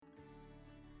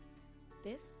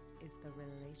This is the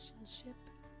Relationship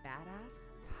Badass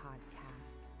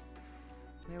Podcast,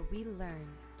 where we learn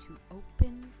to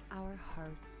open our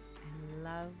hearts and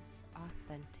love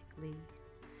authentically.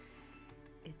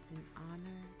 It's an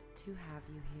honor to have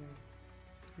you here.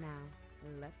 Now,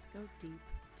 let's go deep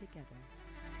together.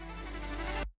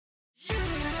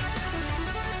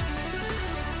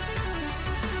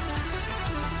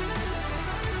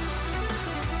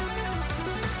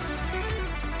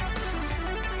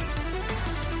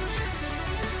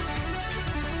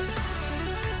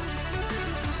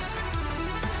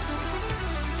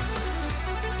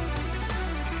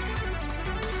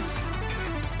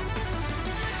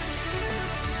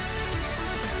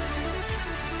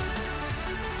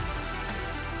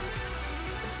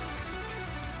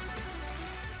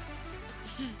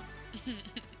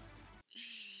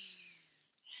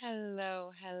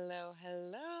 Hello, hello,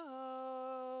 hello.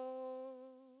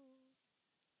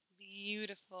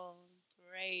 Beautiful,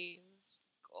 brave,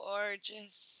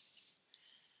 gorgeous,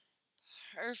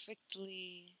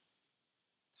 perfectly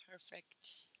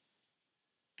perfect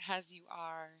as you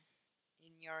are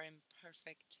in your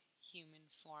imperfect human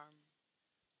form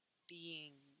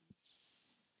beings.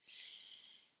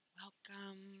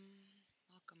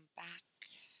 Welcome back.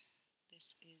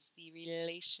 This is the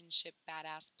Relationship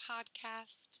Badass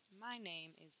Podcast. My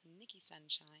name is Nikki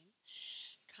Sunshine,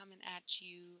 coming at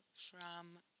you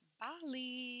from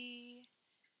Bali.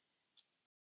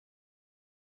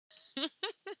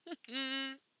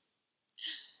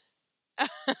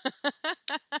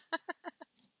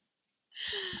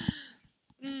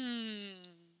 mm.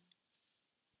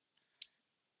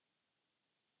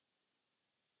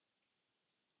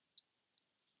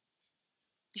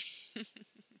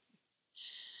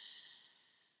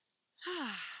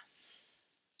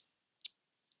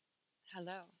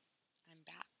 Hello, I'm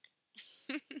back.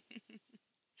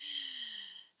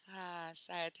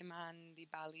 Saya teman di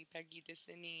Bali pergi di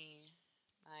sini.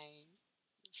 My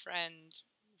friend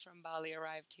from Bali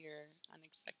arrived here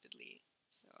unexpectedly,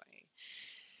 so I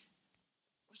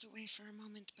was away for a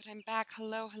moment, but I'm back.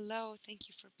 Hello, hello. Thank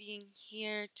you for being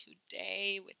here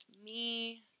today with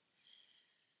me.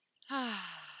 I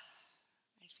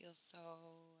feel so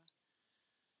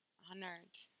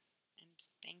honored and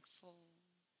thankful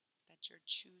that you're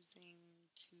choosing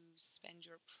to spend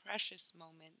your precious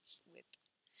moments with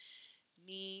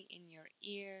me in your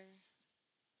ear.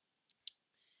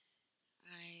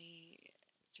 I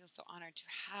feel so honored to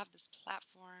have this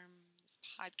platform, this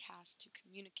podcast, to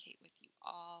communicate with you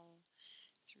all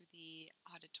through the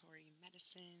auditory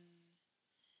medicine.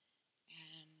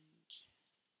 And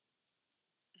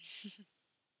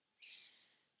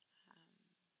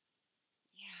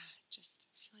just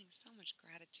feeling so much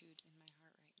gratitude in my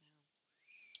heart right now.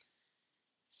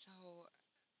 So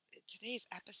today's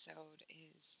episode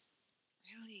is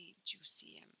really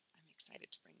juicy. I'm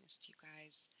excited to bring this to you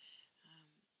guys.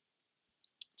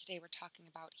 Today we're talking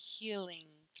about healing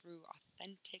through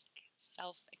authentic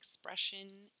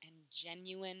self-expression and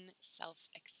genuine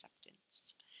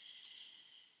self-acceptance.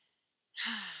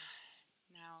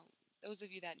 Now, those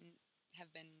of you that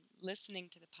have been listening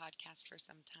to the podcast for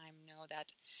some time know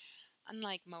that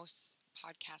unlike most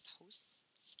podcast hosts,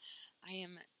 I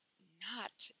am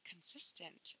not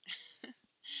consistent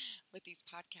with these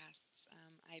podcasts.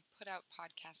 I put out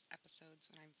podcast episodes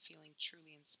when I'm feeling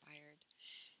truly inspired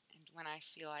and when I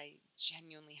feel I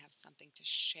genuinely have something to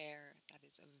share that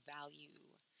is of value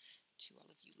to all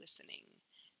of you listening.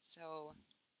 So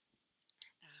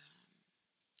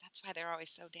that's why they're always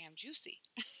so damn juicy.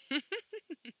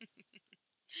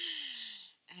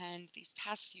 And these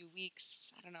past few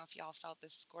weeks, I don't know if y'all felt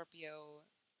this Scorpio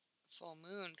full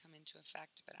moon come into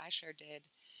effect, but I sure did.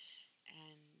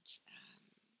 And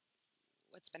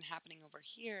what's been happening over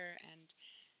here and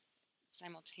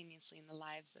simultaneously in the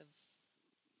lives of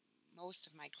most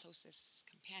of my closest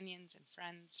companions and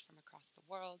friends from across the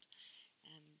world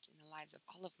and in the lives of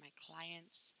all of my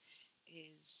clients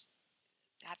is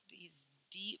that these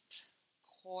deep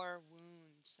core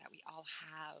wounds that we all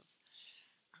have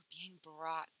are being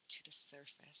brought to the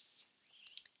surface.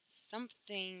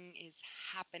 Something is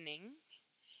happening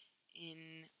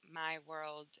in my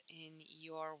world, in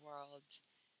your world.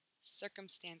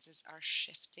 Circumstances are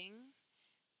shifting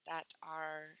that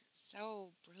are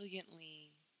so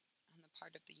brilliantly on the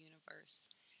part of the universe,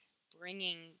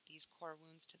 bringing these core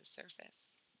wounds to the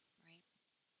surface, right?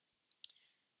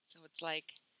 So it's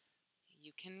like,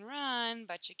 you can run,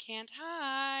 but you can't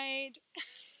hide.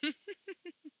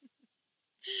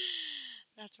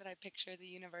 That's what I picture the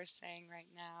universe saying right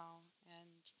now.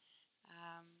 And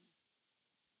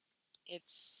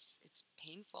it's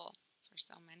painful for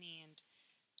so many and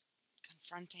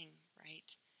confronting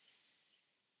right?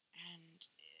 And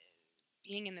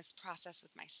being in this process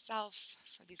with myself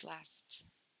for these last,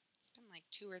 it's been like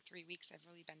 2 or 3 weeks, I've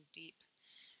really been deep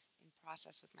in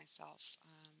process with myself.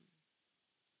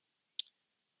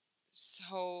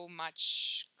 So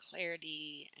much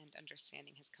clarity and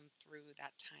understanding has come through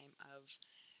that time of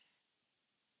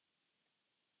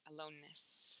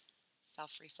aloneness,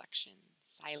 self-reflection,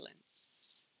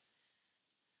 silence.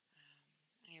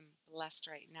 I am blessed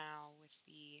right now with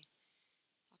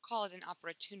I'll call it an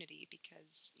opportunity,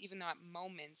 because even though at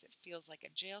moments it feels like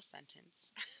a jail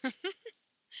sentence,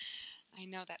 I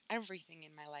know that everything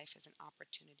in my life is an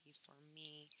opportunity for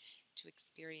me to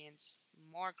experience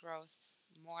more growth,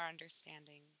 more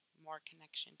understanding, more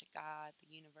connection to God,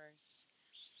 the universe.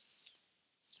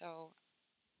 So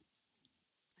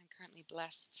I'm currently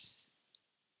blessed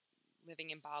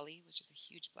living in Bali, which is a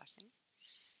huge blessing.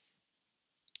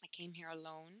 I came here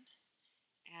alone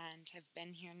and have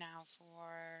been here now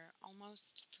for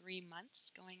almost 3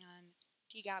 months, going on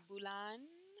 3 bulan,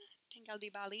 tinggal di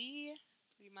Bali,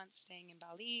 3 months staying in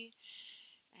Bali.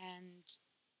 And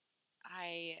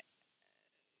I,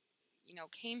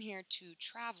 came here to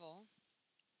travel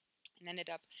and ended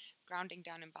up grounding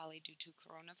down in Bali due to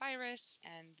coronavirus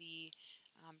and the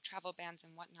travel bans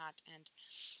and whatnot. And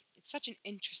it's such an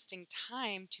interesting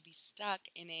time to be stuck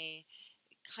in a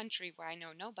country where I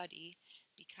know nobody,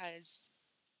 because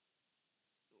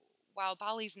while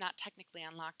Bali's not technically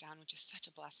on lockdown, which is such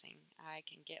a blessing, I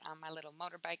can get on my little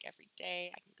motorbike every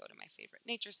day. I can go to my favorite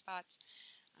nature spots.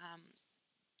 Um,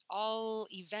 all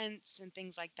events and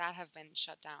things like that have been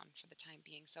shut down for the time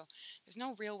being. So there's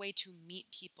no real way to meet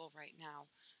people right now,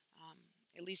 um,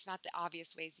 at least not the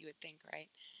obvious ways you would think, right?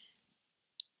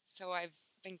 So I've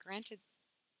been granted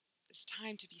this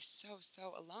time to be so,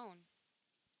 so alone,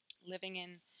 living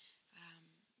in um,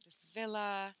 this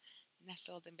villa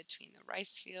nestled in between the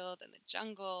rice field and the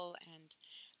jungle, and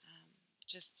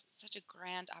just such a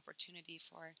grand opportunity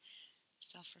for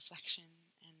self-reflection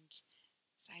and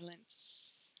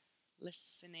silence,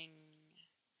 listening.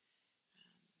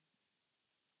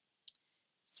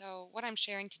 So what I'm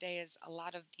sharing today is a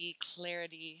lot of the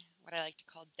clarity, what I like to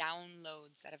call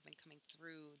downloads, that have been coming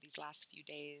through these last few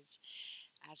days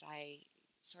as I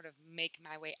sort of make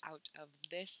my way out of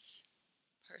this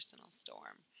personal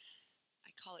storm.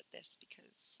 I call it this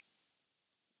because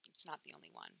it's not the only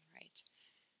one, right?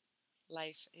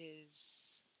 Life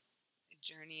is a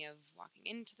journey of walking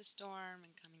into the storm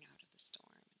and coming out of the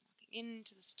storm, and walking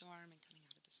into the storm and coming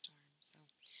out of the storm. So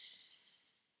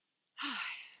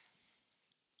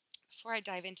before I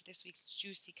dive into this week's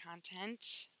juicy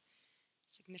content,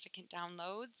 significant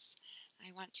downloads,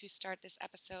 I want to start this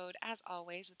episode, as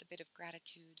always, with a bit of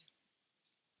gratitude.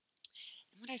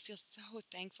 And what I feel so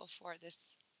thankful for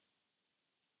this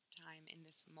time, in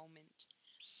this moment,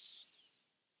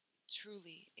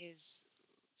 truly is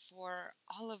for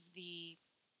all of the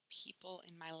people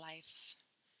in my life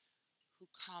who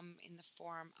come in the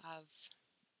form of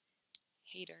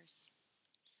haters,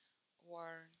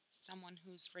 or someone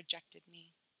who's rejected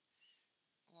me,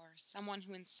 or someone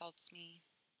who insults me,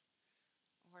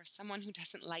 or someone who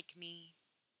doesn't like me.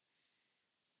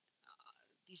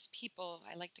 These people,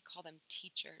 I like to call them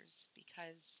teachers,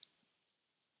 because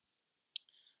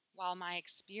while my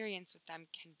experience with them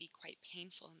can be quite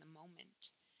painful in the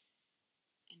moment,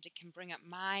 and it can bring up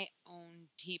my own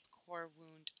deep core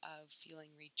wound of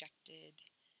feeling rejected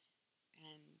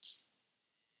and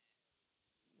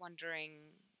wondering,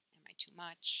 am I too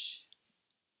much?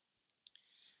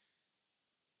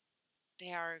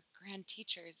 They are grand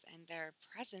teachers, and their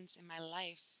presence in my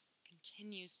life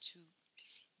continues to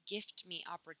gift me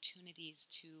opportunities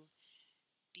to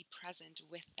be present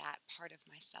with that part of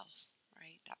myself,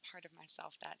 right? That part of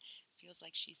myself that feels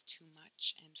like she's too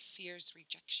much and fears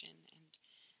rejection, and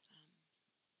um,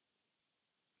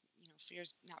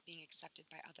 fears not being accepted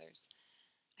by others.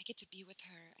 I get to be with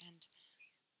her, and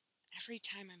every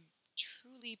time I'm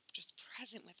truly just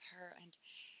present with her, and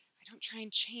I don't try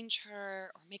and change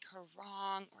her or make her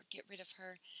wrong or get rid of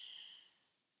her,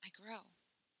 I grow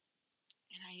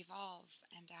and I evolve,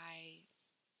 and I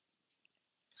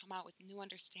come out with new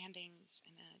understandings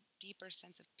and a deeper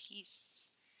sense of peace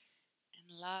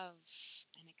and love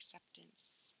and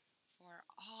acceptance for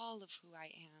all of who I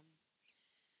am,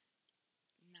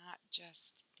 not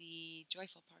just the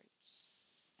joyful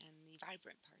parts and the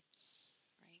vibrant parts,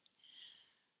 right?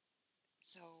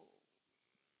 So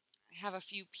I have a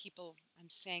few people, I'm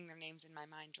saying their names in my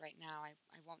mind right now.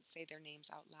 I won't say their names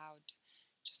out loud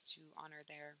just to honor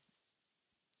their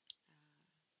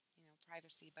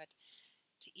privacy, but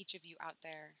to each of you out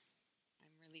there,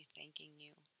 I'm really thanking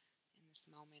you in this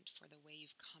moment for the way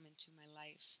you've come into my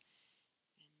life,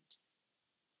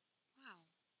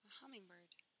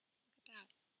 hummingbird. Look at that.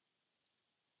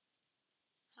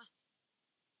 Huh.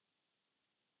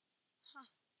 Huh.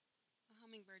 A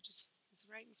hummingbird just is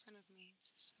right in front of me.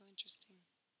 This is so interesting.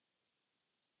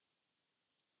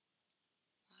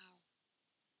 Wow.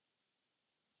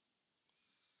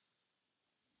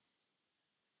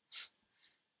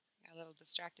 I got a little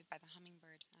distracted by the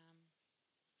hummingbird.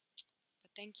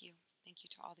 But thank you. Thank you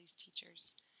to all these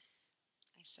teachers.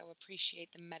 I so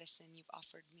appreciate the medicine you've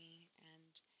offered me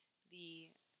and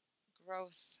the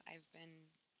growth I've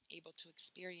been able to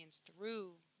experience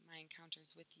through my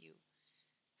encounters with you,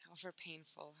 however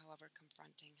painful, however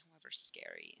confronting, however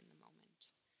scary in the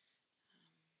moment.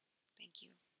 Thank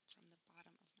you from the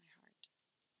bottom of my heart.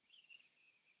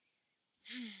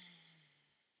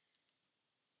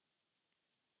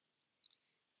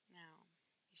 Now,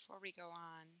 before we go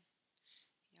on,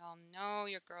 y'all know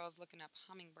your girl's looking up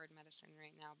hummingbird medicine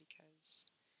right now because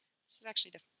this is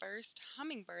actually the first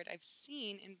hummingbird I've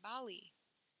seen in Bali.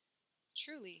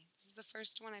 Truly, this is the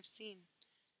first one I've seen.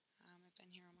 I've been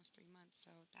here almost 3 months,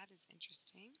 so that is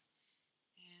interesting.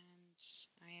 And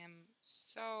I am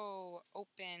so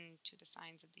open to the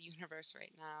signs of the universe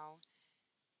right now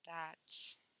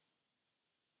that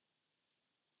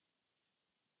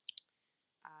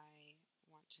I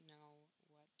want to know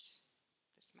what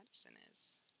this medicine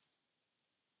is.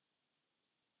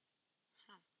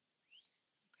 Huh.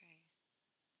 Okay.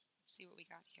 Let's see what we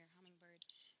got here. Hummingbird,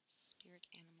 spirit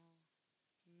animal,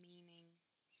 meaning,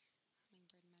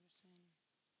 hummingbird medicine.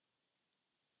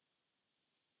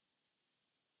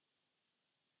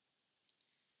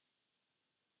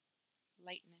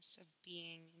 Lightness of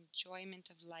being, enjoyment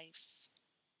of life,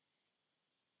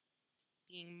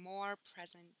 being more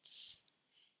present,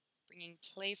 bringing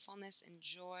playfulness and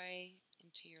joy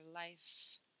into your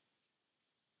life,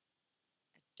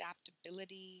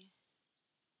 adaptability.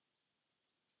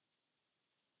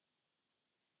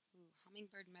 Ooh,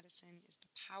 hummingbird medicine is the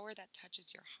power that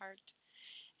touches your heart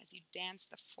as you dance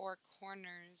the four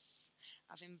corners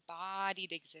of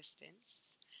embodied existence.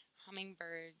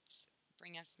 Hummingbirds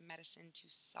bring us medicine to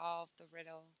solve the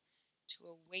riddle, to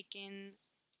awaken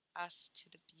us to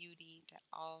the beauty that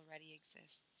already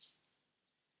exists.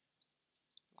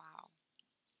 Wow.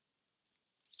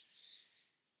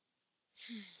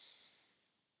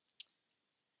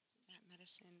 That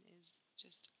medicine is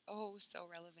just so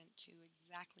relevant to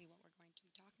exactly what we're going to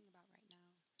be talking about right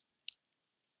now.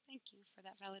 Thank you for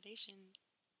that validation,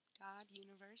 God,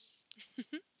 universe.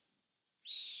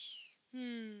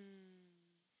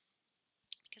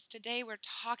 Because today we're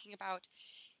talking about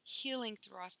healing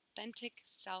through authentic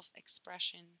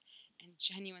self-expression and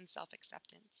genuine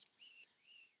self-acceptance.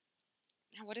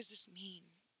 Now, what does this mean?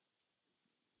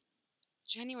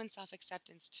 Genuine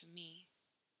self-acceptance to me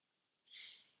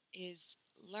is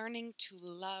learning to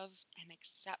love and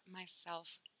accept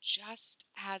myself just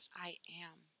as I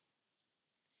am.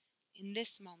 In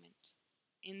this moment,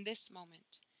 in this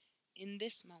moment, in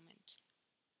this moment.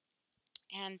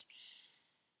 And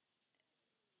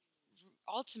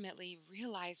ultimately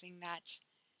realizing that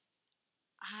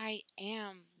I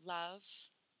am love,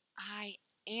 I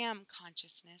am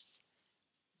consciousness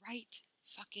right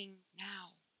fucking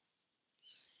now.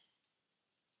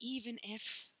 Even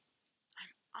if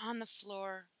I'm on the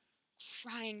floor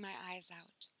crying my eyes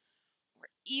out, or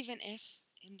even if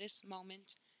in this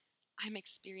moment I'm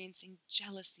experiencing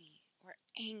jealousy or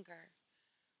anger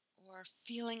or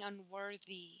feeling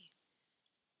unworthy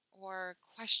or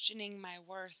questioning my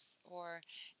worth or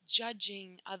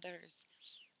judging others.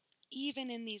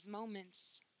 Even in these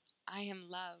moments, I am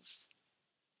love,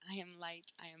 I am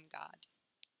light, I am God.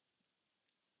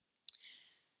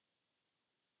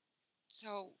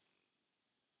 So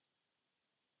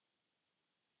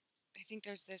I think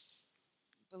there's this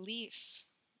belief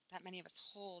that many of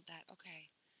us hold that, okay,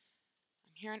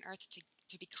 I'm here on earth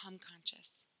to become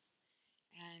conscious.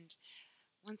 And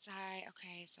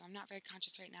so I'm not very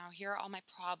conscious right now. Here are all my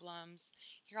problems.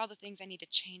 Here are all the things I need to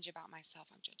change about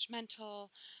myself. I'm judgmental.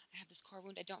 I have this core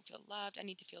wound. I don't feel loved. I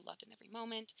need to feel loved in every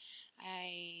moment.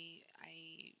 I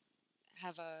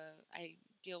I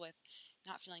deal with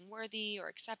not feeling worthy or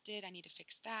accepted. I need to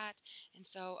fix that. And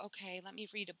so, okay, let me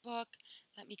read a book.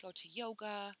 Let me go to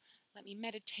yoga. Let me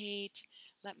meditate.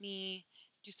 Let me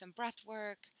do some breath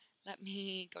work. Let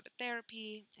me go to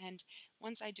therapy. And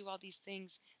once I do all these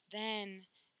things, then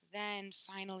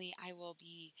finally I will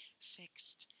be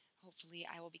fixed. Hopefully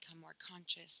I will become more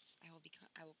conscious. I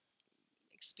will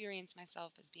experience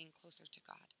myself as being closer to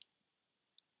God.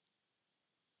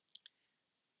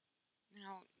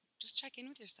 Now, just check in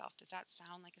with yourself. Does that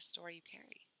sound like a story you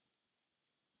carry?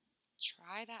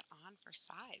 Try that on for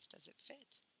size. Does it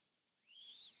fit?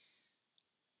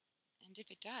 And if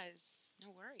it does,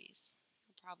 no worries,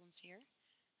 no problems here.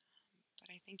 But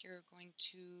I think you're going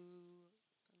to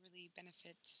really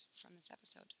benefit from this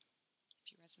episode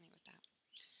if you resonate with that.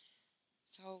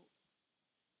 So,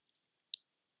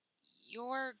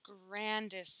 your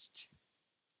grandest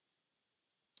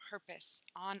purpose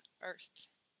on earth,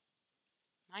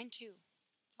 mine too,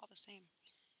 it's all the same,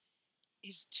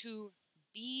 is to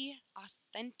be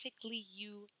authentically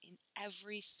you in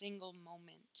every single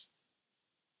moment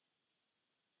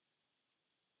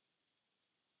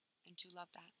and to love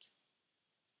that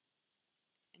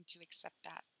and to accept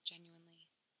that genuinely.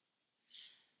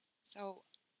 So,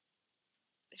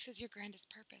 this is your grandest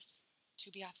purpose,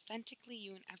 to be authentically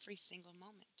you in every single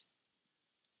moment.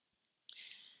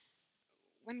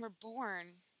 When we're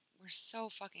born, we're so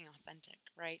fucking authentic,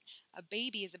 right? A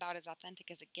baby is about as authentic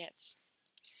as it gets.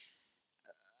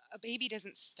 A baby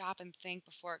doesn't stop and think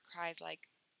before it cries like,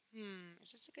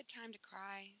 is this a good time to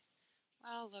cry?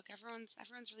 Well, look, everyone's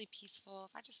really peaceful.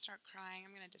 If I just start crying,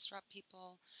 I'm going to disrupt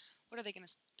people. What are they going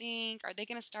to think? Are they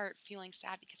going to start feeling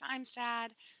sad because I'm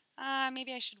sad?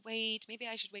 Maybe I should wait. Maybe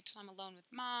I should wait till I'm alone with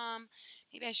mom.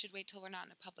 Maybe I should wait till we're not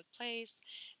in a public place.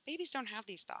 Babies don't have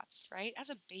these thoughts, right? As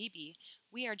a baby,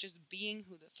 we are just being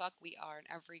who the fuck we are in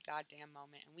every goddamn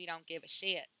moment, and we don't give a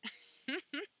shit.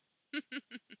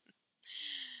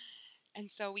 And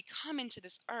so we come into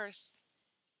this earth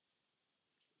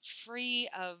free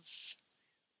of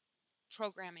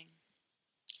programming,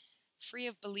 free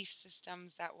of belief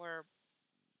systems that were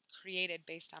created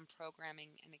based on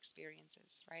programming and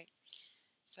experiences, right?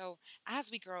 So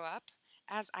as we grow up,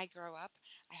 as I grow up,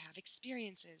 I have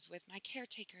experiences with my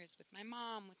caretakers, with my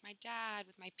mom, with my dad,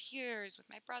 with my peers, with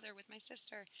my brother, with my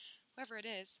sister, whoever it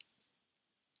is.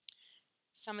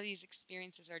 Some of these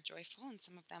experiences are joyful and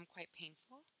some of them quite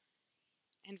painful.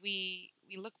 And we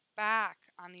look back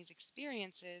on these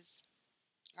experiences,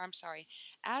 or I'm sorry,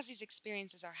 as these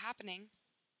experiences are happening,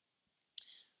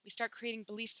 we start creating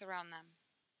beliefs around them,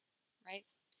 right?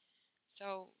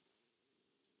 So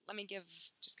let me give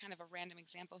just kind of a random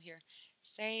example here.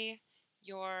 Say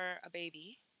you're a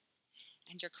baby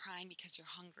and you're crying because you're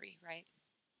hungry, right?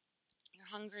 You're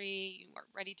hungry, you are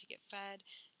ready to get fed,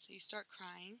 so you start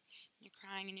crying. You're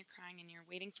crying and you're crying and you're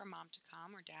waiting for mom to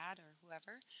come or dad or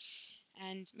whoever.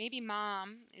 And maybe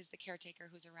mom is the caretaker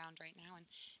who's around right now, and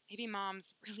maybe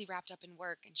mom's really wrapped up in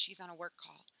work and she's on a work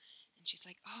call. And she's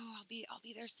like, "Oh, I'll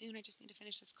be there soon. I just need to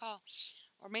finish this call."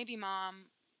 Or maybe mom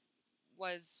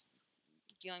was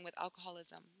dealing with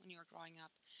alcoholism when you were growing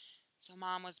up. So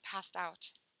mom was passed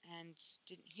out and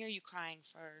didn't hear you crying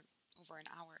for over an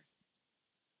hour.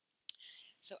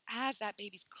 So as that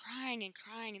baby's crying and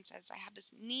crying and says, "I have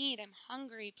this need, I'm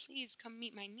hungry, please come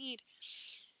meet my need,"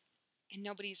 and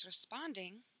nobody's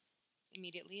responding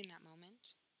immediately in that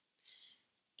moment,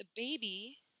 the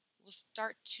baby will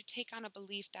start to take on a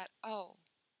belief that, oh,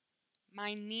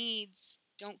 my needs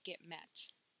don't get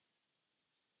met.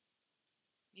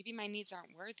 Maybe my needs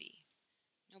aren't worthy.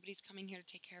 Nobody's coming here to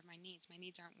take care of my needs. My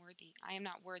needs aren't worthy. I am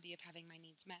not worthy of having my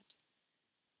needs met.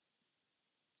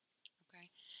 Okay?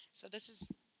 So this is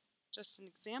just an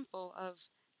example of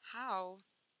how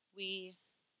we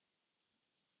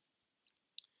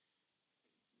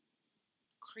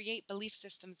create belief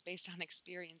systems based on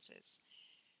experiences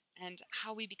and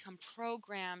how we become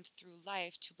programmed through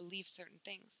life to believe certain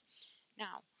things.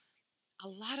 Now, a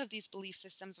lot of these belief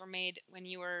systems were made when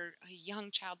you were a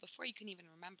young child before you can even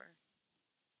remember,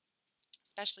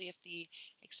 especially if the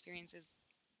experiences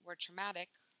were traumatic.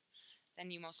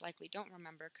 Then you most likely don't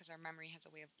remember because our memory has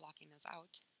a way of blocking those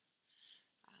out.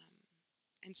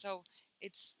 And so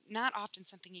it's not often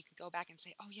something you can go back and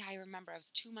say, "Oh yeah, I remember I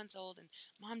was 2 months old and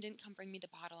mom didn't come bring me the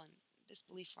bottle and this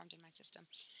belief formed in my system,"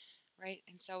 right?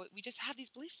 And so we just have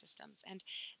these belief systems. And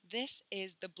this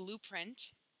is the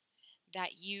blueprint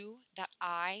that you, that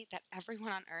I, that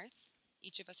everyone on earth,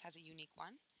 each of us has a unique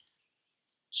one,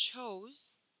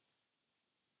 chose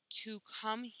to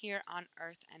come here on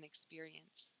earth and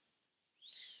experience.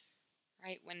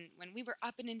 Right? When we were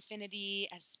up in infinity,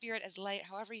 as spirit, as light,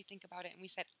 however you think about it, and we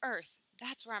said, "Earth,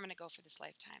 that's where I'm going to go for this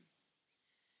lifetime."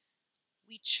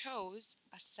 We chose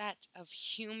a set of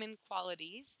human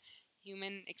qualities,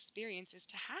 human experiences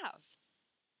to have.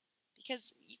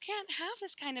 Because you can't have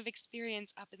this kind of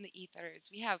experience up in the ethers.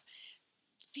 We have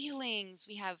feelings,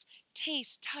 we have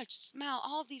taste, touch, smell,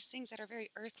 all of these things that are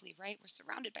very earthly, right? We're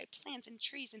surrounded by plants and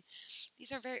trees, and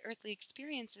these are very earthly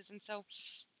experiences. And so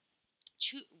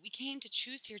we came to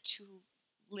choose here to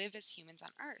live as humans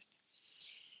on earth.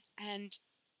 And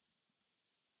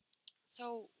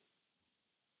so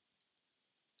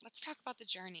let's talk about the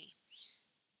journey.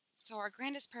 So So our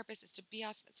grandest purpose is to be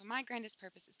so my grandest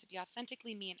purpose is to be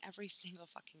authentically me in every single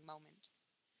fucking moment.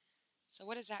 So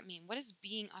what does that mean? What is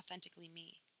being authentically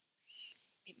me?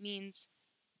 It means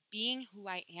being who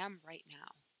I am right now.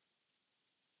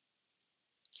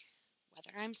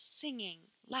 Whether I'm singing,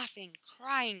 laughing,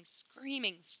 crying,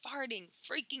 screaming, farting,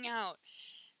 freaking out,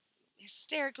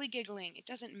 hysterically giggling, it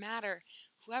doesn't matter.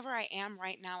 Whoever I am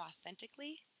right now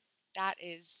authentically, that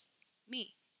is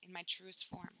me in my truest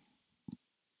form.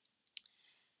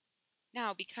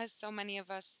 Now, because so many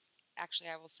of us, actually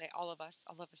I will say all of us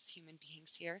human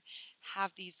beings here,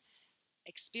 have these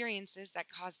experiences that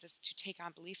caused us to take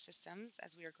on belief systems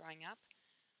as we were growing up,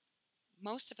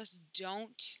 most of us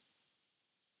don't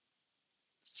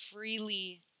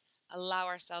freely allow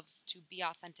ourselves to be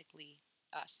authentically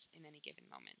us in any given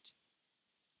moment,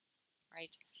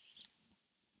 right?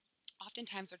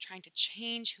 Oftentimes we're trying to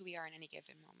change who we are in any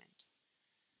given moment.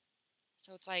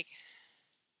 So it's like,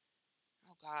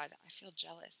 oh God, I feel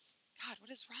jealous. God,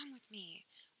 what is wrong with me?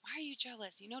 Why are you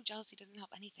jealous? You know jealousy doesn't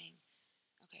help anything.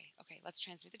 Okay, let's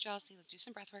transmute the jealousy. Let's do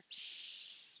some breath work.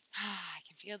 I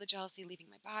can feel the jealousy leaving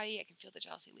my body. I can feel the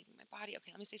jealousy leaving my body.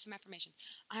 Okay, let me say some affirmations.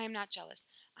 I am not jealous.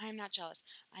 I am not jealous.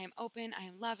 I am open. I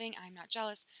am loving. I am not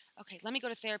jealous. Okay, let me go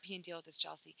to therapy and deal with this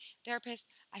jealousy.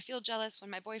 Therapist, I feel jealous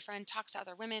when my boyfriend talks to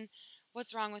other women.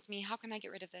 What's wrong with me? How can I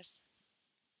get rid of this?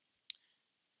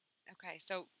 Okay,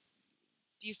 so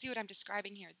do you see what I'm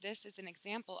describing here? This is an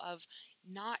example of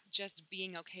not just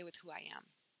being okay with who I am.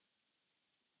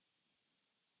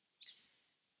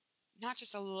 Not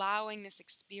just allowing this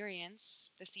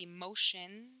experience, this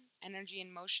emotion, energy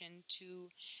and motion to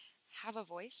have a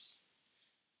voice,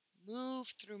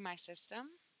 move through my system,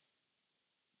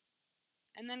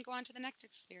 and then go on to the next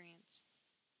experience.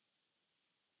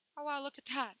 Oh, wow, look at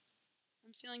that.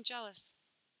 I'm feeling jealous.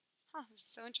 Huh, this is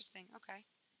so interesting. Okay.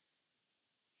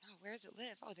 Oh, where does it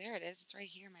live? Oh, there it is. It's right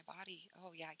here in my body.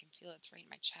 Oh, yeah, I can feel it. It's right in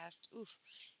my chest. Oof.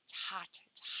 It's hot.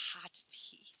 It's hot.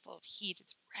 It's full of heat.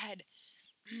 It's red.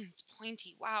 It's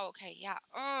pointy. Wow. Okay. Yeah.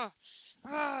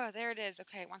 Oh, there it is.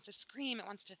 Okay. It wants to scream. It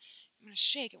wants to, I'm going to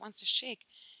shake. It wants to shake.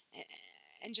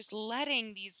 And just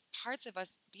letting these parts of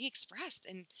us be expressed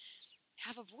and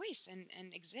have a voice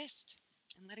and exist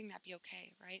and letting that be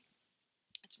okay, right?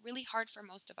 It's really hard for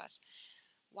most of us.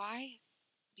 Why?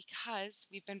 Because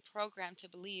we've been programmed to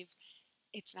believe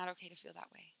it's not okay to feel that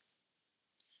way.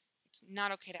 It's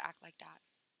not okay to act like that.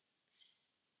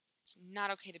 It's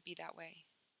not okay to be that way.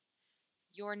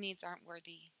 Your needs aren't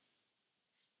worthy.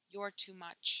 You're too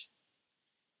much.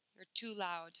 You're too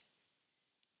loud.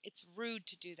 It's rude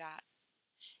to do that.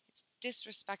 It's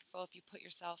disrespectful if you put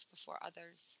yourself before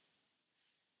others.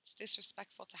 It's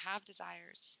disrespectful to have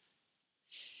desires.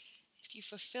 If you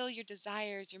fulfill your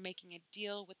desires, you're making a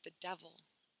deal with the devil.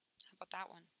 How about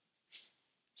that one?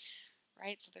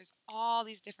 Right? So there's all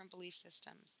these different belief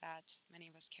systems that many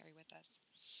of us carry with us.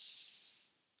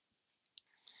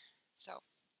 So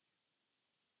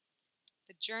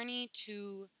the journey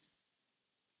to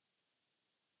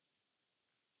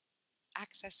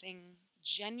accessing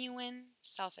genuine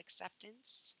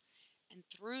self-acceptance, and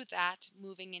through that,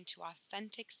 moving into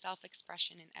authentic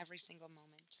self-expression in every single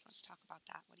moment. Let's talk about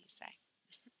that. What do you say?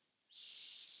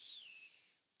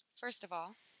 First of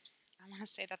all, I want to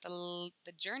say that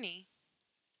the journey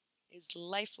is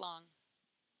lifelong,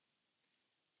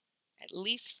 at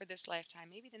least for this lifetime,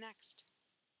 maybe the next.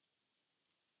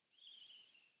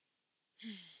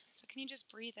 So can you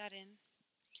just breathe that in?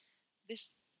 This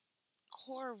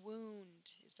core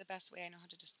wound is the best way I know how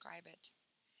to describe it,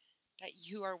 that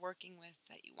you are working with,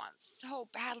 that you want so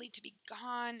badly to be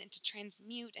gone and to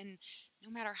transmute. And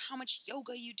no matter how much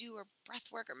yoga you do or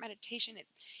breath work or meditation,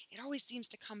 it always seems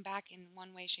to come back in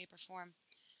one way, shape, or form.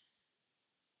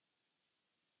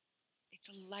 It's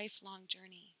a lifelong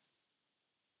journey.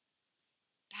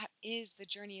 That is the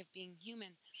journey of being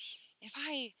human. If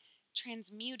I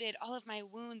transmuted all of my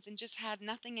wounds and just had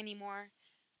nothing anymore,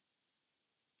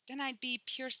 then I'd be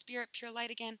pure spirit, pure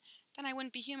light again. Then I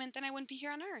wouldn't be human. Then I wouldn't be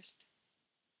here on earth.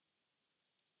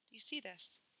 Do you see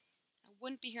this? I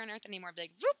wouldn't be here on earth anymore. I'd be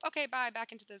like, whoop, okay, bye,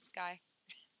 back into the sky.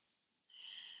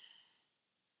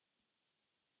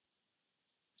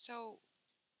 So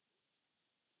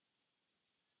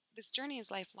this journey is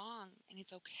lifelong, and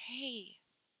it's okay.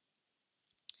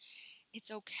 It's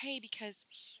okay because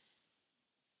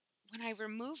when I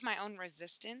remove my own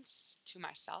resistance to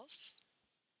myself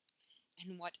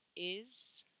and what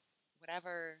is,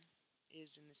 whatever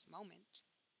is in this moment,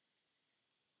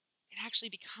 it actually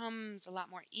becomes a lot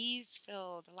more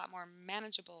ease-filled, a lot more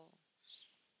manageable.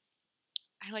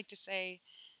 I like to say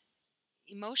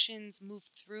emotions move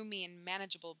through me in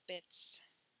manageable bits.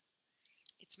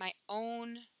 It's my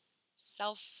own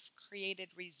self-created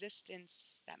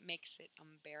resistance that makes it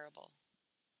unbearable.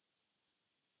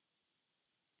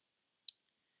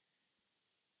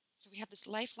 So we have this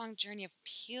lifelong journey of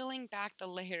peeling back the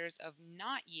layers of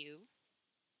not you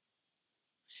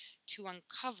to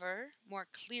uncover more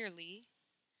clearly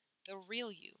the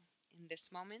real you in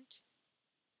this moment,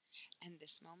 and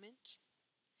this moment,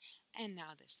 and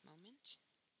now this moment.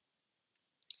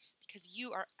 Because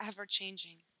you are ever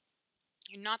changing.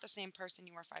 You're not the same person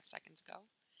you were 5 seconds ago,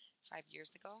 5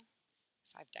 years ago,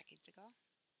 5 decades ago.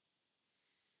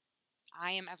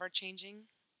 I am ever changing.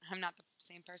 I'm not the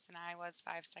same person I was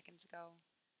 5 seconds ago,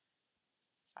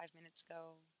 5 minutes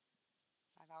ago,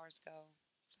 5 hours ago,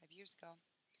 5 years ago.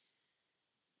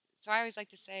 So I always like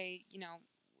to say,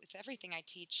 with everything I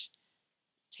teach,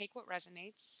 take what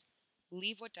resonates,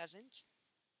 leave what doesn't,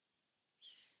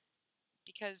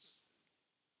 because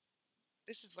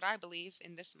this is what I believe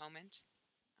in this moment.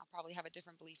 I'll probably have a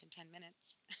different belief in 10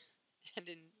 minutes and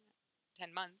in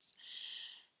 10 months.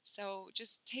 So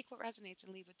just take what resonates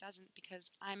and leave what doesn't, because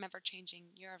I'm ever changing,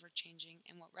 you're ever changing,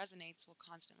 and what resonates will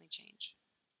constantly change.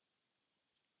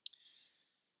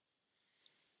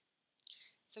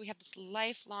 So we have this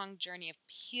lifelong journey of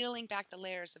peeling back the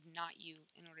layers of not you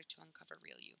in order to uncover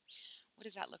real you. What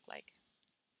does that look like?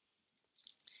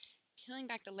 Peeling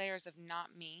back the layers of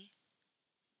not me,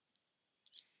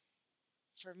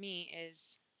 for me,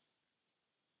 is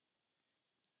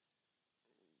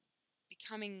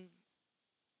becoming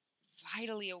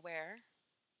vitally aware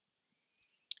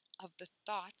of the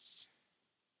thoughts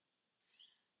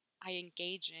I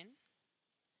engage in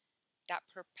that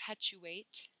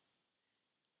perpetuate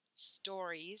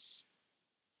stories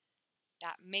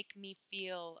that make me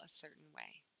feel a certain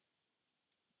way.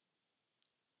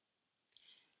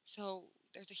 So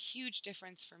there's a huge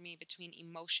difference for me between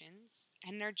emotions,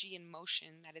 energy in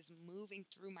motion that is moving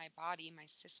through my body, my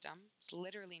system. It's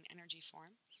literally an energy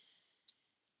form.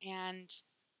 And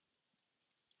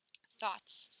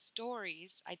thoughts,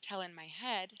 stories I tell in my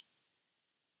head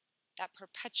that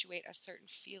perpetuate a certain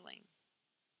feeling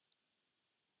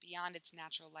beyond its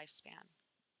natural lifespan.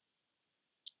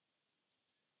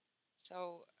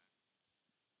 So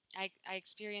I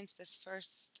experienced this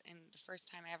the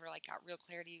first time I ever got real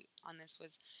clarity on this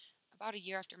was about a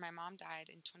year after my mom died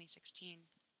in 2016.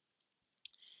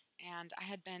 And I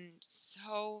had been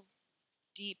so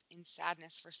deep in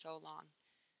sadness for so long.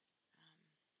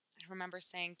 I remember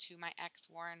saying to my ex,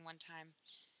 Warren, one time,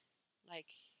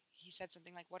 he said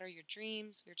something like, "What are your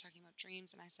dreams?" We were talking about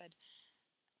dreams. And I said,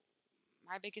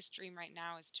 "My biggest dream right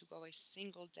now is to go a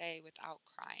single day without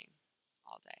crying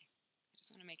all day. I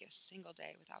just want to make it a single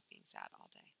day without being sad all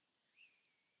day."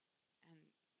 And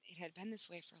it had been this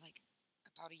way for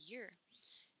about a year.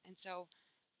 And so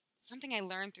something I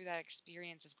learned through that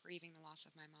experience of grieving the loss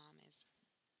of my mom is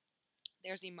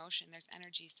there's emotion, there's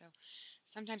energy. So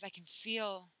sometimes I can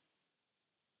feel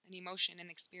an emotion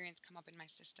and experience come up in my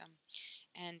system.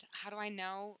 And how do I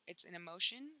know it's an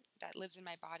emotion that lives in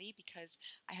my body? Because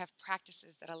I have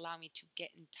practices that allow me to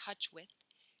get in touch with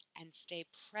and stay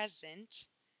present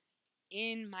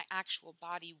in my actual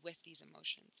body with these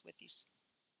emotions, with these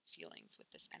feelings,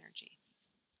 with this energy.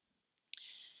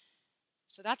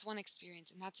 So that's one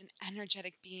experience, and that's an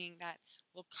energetic being that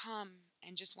will come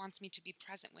and just wants me to be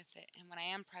present with it. And when I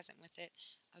am present with it,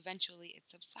 eventually it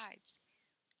subsides.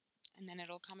 And then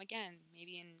it'll come again,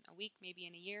 maybe in a week, maybe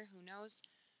in a year, who knows,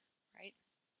 right?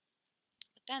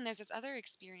 But then there's this other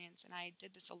experience, and I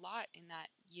did this a lot in that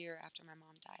year after my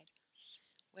mom died,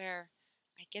 where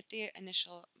I get the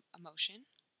initial emotion,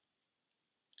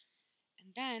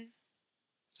 and then,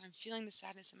 so I'm feeling the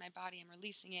sadness in my body, I'm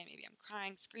releasing it, maybe I'm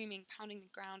crying, screaming, pounding the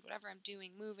ground, whatever I'm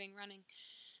doing, moving, running.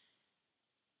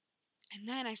 And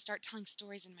then I start telling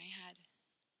stories in my head.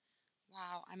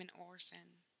 Wow, I'm an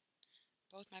orphan.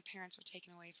 Both my parents were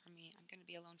taken away from me. I'm going to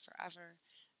be alone forever.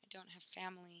 I don't have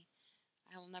family.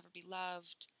 I will never be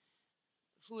loved.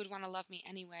 Who would want to love me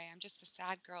anyway? I'm just a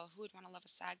sad girl. Who would want to love a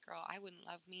sad girl? I wouldn't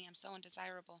love me. I'm so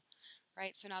undesirable,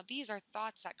 right? So now these are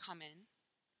thoughts that come in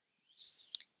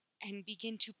and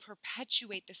begin to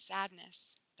perpetuate the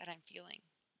sadness that I'm feeling.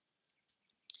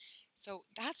 So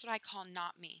that's what I call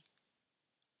not me.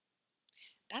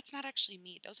 That's not actually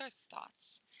me. Those are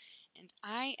thoughts. And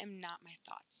I am not my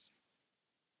thoughts.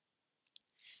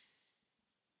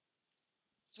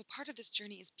 So part of this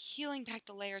journey is peeling back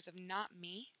the layers of not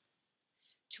me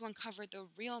to uncover the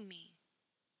real me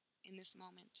in this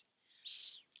moment.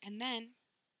 And then,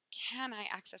 can I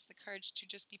access the courage to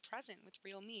just be present with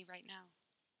real me right now?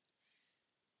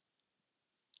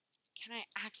 Can I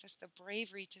access the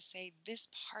bravery to say, this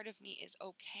part of me is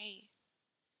okay?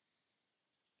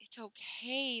 It's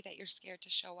okay that you're scared to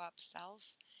show up,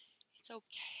 self. It's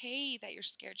okay that you're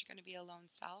scared you're going to be alone,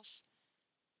 self.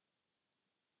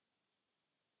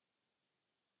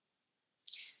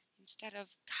 Instead of,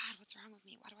 God, what's wrong with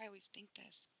me? Why do I always think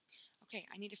this? Okay,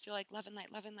 I need to feel like love and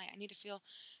light, love and light. I need to feel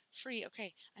free.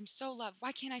 Okay, I'm so loved.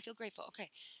 Why can't I feel grateful?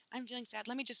 Okay, I'm feeling sad.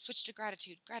 Let me just switch to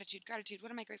gratitude. Gratitude, gratitude. What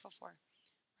am I grateful for?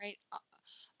 Right?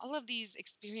 All of these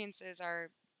experiences are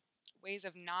ways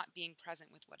of not being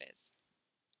present with what is.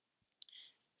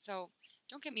 So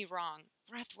don't get me wrong.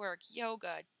 Breath work,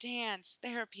 yoga, dance,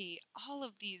 therapy, all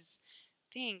of these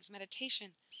things,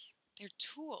 meditation, they're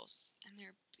tools, and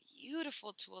they're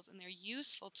beautiful tools, and they're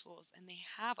useful tools, and they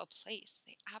have a place.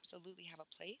 They absolutely have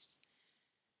a place.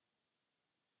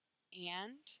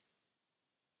 And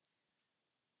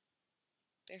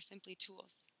they're simply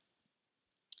tools.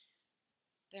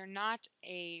 They're not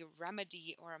a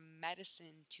remedy or a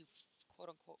medicine to quote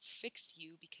unquote fix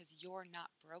you because you're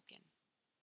not broken.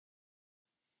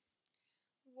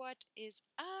 What is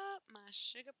up, my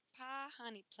sugar pie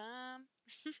honey plum?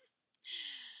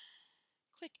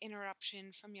 Quick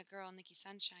interruption from your girl Nikki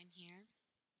Sunshine here.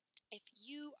 If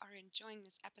you are enjoying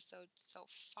this episode so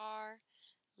far,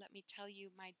 let me tell you,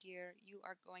 my dear, you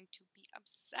are going to be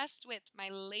obsessed with my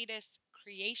latest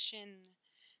creation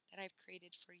that I've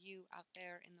created for you out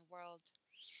there in the world.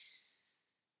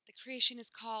 The creation is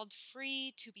called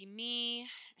Free to Be Me,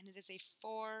 and it is a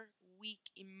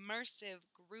 4-week immersive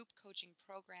group coaching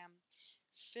program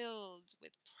filled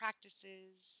with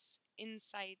practices,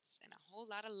 insights, and a whole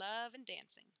lot of love and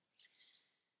dancing.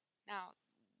 Now,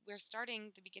 we're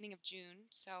starting the beginning of June,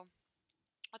 so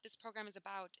what this program is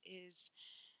about is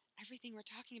everything we're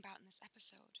talking about in this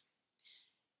episode: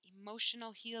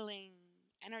 emotional healing,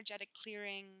 energetic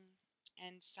clearing,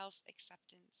 and self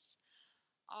acceptance,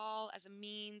 all as a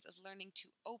means of learning to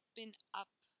open up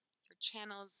your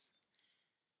channels,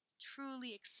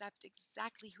 truly accept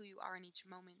exactly who you are in each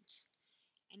moment,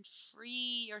 and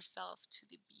free yourself to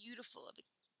the beautiful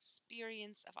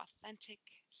experience of authentic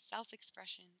self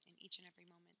expression in each and every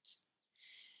moment.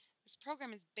 This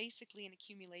program is basically an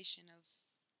accumulation of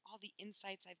all the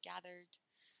insights I've gathered,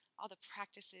 all the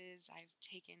practices I've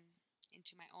taken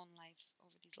into my own life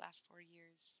over these last 4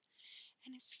 years.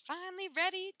 And it's finally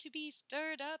ready to be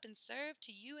stirred up and served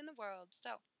to you in the world.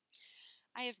 So,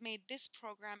 I have made this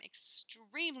program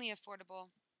extremely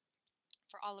affordable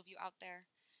for all of you out there.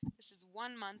 This is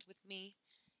 1 month with me.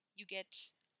 You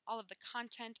get all of the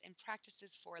content and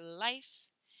practices for life.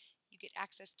 You get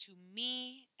access to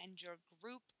me and your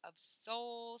group of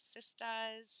soul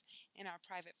sisters in our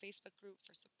private Facebook group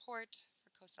for support, for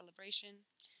co-celebration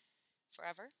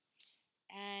forever.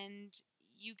 And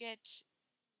you get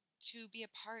to be a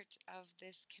part of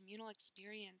this communal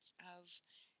experience of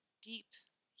deep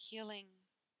healing,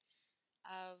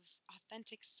 of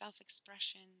authentic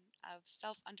self-expression, of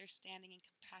self-understanding and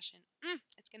compassion.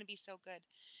 It's going to be so good.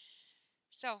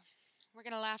 So, we're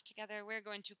going to laugh together. We're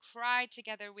going to cry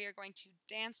together. We are going to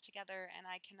dance together, and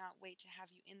I cannot wait to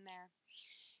have you in there.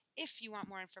 If you want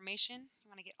more information, you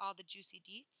want to get all the juicy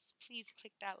deets, please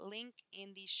click that link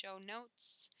in the show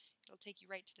notes. It'll take you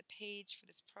right to the page for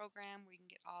this program where you can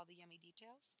get all the yummy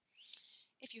details.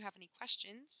 If you have any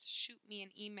questions, shoot me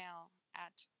an email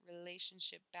at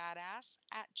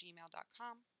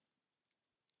relationshipbadass@gmail.com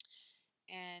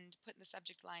and put in the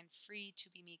subject line "free to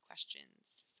be me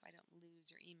questions" so I don't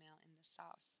lose your email in the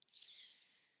sauce.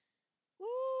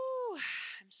 Woo!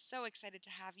 I'm so excited to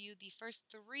have you. The first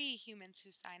 3 humans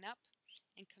who sign up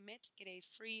and commit get a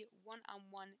free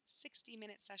one-on-one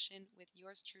 60-minute session with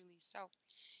yours truly. So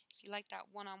if you like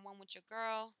that one-on-one with your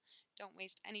girl, don't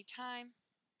waste any time.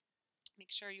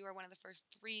 Make sure you are one of the first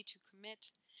 3 to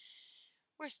commit.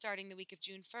 We're starting the week of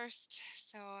June 1st,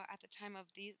 so at the time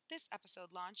of this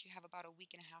episode launch, you have about a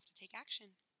week and a half to take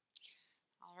action.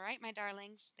 All right, my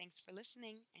darlings, thanks for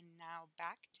listening, and now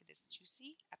back to this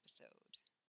juicy episode.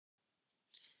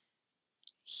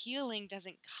 Healing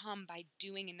doesn't come by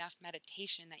doing enough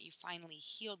meditation that you finally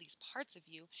heal these parts of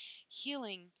you.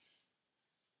 Healing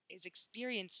is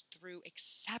experienced through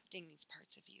accepting these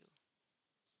parts of you,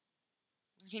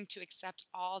 learning to accept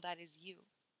all that is you.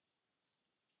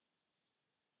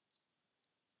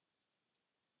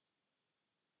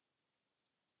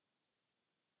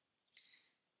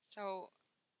 So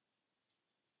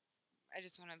I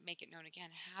just want to make it known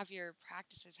again, have your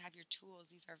practices, have your tools.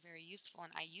 These are very useful,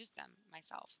 and I use them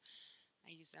myself.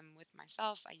 I use them with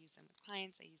myself. I use them with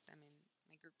clients. I use them in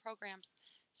my group programs.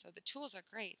 So the tools are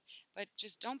great, but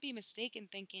just don't be mistaken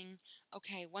thinking,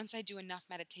 okay, once I do enough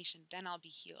meditation, then I'll be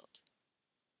healed.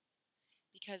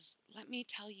 Because let me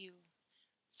tell you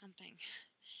something.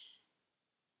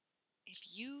 if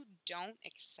you don't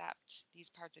accept these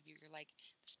parts of you, you're like,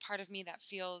 this part of me that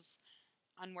feels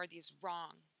unworthy is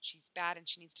wrong. She's bad and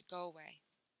she needs to go away.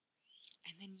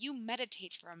 And then you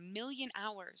meditate for 1,000,000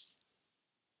 hours.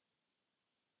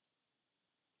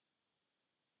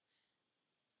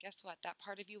 Guess what? That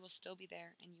part of you will still be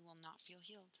there and you will not feel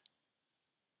healed.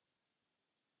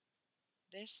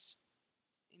 This,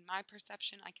 in my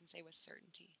perception, I can say with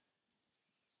certainty.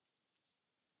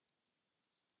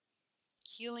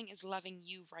 Healing is loving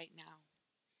you right now.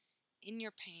 In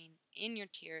your pain, in your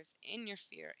tears, in your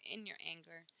fear, in your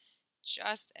anger,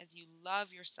 just as you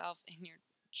love yourself in your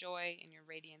joy, in your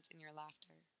radiance, in your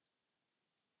laughter.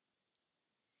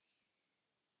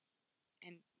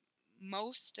 And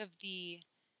most of the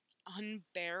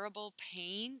unbearable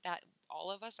pain that all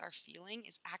of us are feeling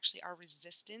is actually our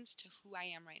resistance to who I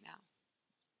am right now.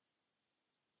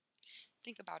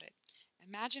 Think about it.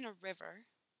 Imagine a river,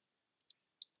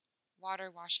 water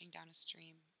washing down a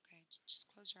stream. Okay, just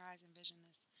close your eyes and envision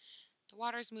this. The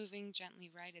water's moving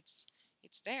gently, right? It's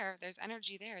there. There's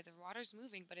energy there. The water's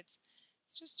moving, but it's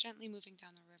just gently moving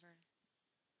down the river.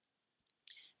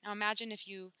 Now imagine if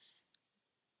you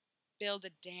build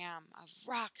a dam of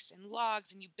rocks and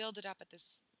logs and you build it up at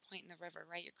this point in the river,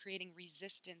 right? You're creating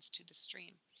resistance to the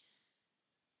stream.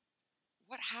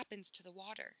 What happens to the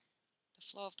water, the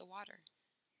flow of the water?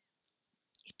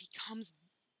 It becomes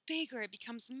bigger, it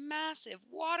becomes massive.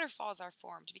 Waterfalls are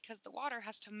formed because the water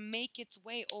has to make its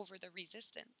way over the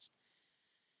resistance.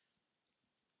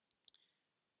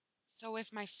 So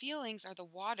if my feelings are the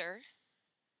water,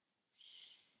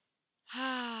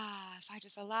 if I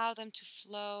just allow them to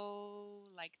flow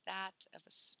like that of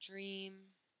a stream,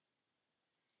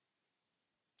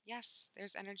 yes,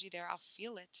 there's energy there. I'll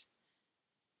feel it.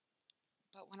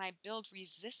 But when I build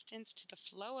resistance to the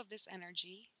flow of this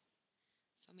energy,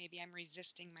 so maybe I'm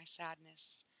resisting my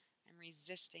sadness, I'm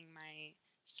resisting my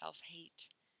self-hate,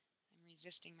 I'm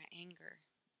resisting my anger,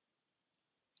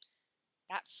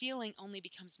 that feeling only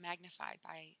becomes magnified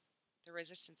by the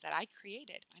resistance that I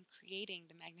created. I'm creating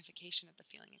the magnification of the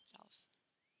feeling itself.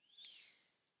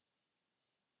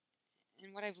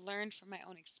 And what I've learned from my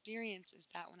own experience is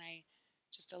that when I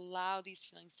just allow these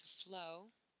feelings to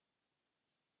flow,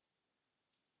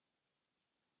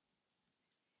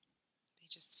 they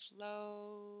just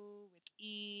flow with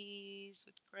ease,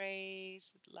 with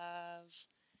grace, with love.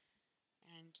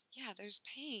 And yeah, there's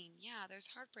pain. Yeah, there's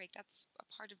heartbreak. That's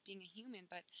a part of being a human,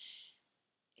 but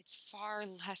it's far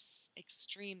less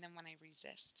extreme than when I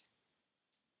resist.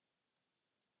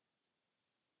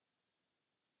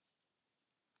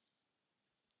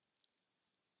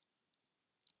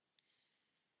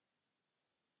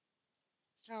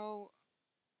 So,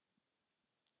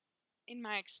 in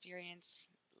my experience,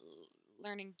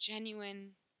 learning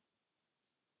genuine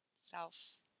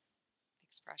self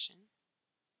expression,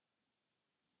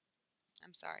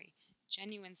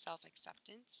 genuine self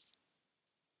acceptance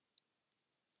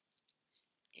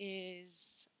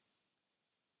is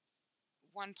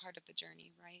one part of the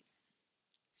journey, right?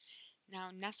 Now,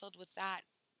 nestled with that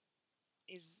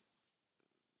is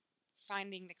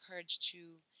finding the courage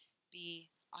to be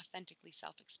authentically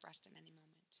self expressed in any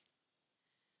moment.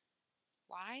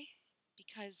 Why?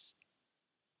 Because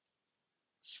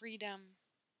freedom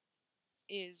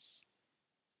is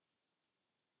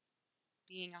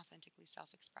being authentically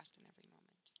self expressed in every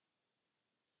moment.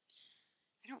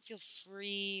 I don't feel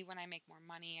free when I make more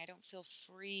money. I don't feel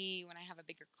free when I have a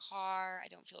bigger car. I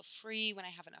don't feel free when I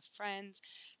have enough friends.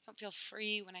 I don't feel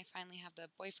free when I finally have the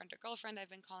boyfriend or girlfriend I've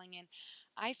been calling in.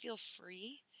 I feel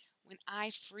free when I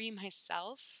free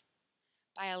myself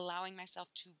by allowing myself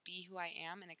to be who I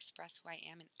am and express who I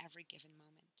am in every given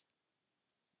moment.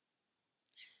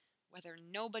 Whether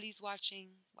nobody's watching,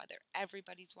 whether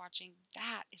everybody's watching,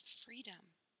 that is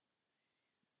freedom.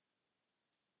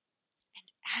 And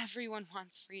everyone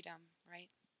wants freedom, right?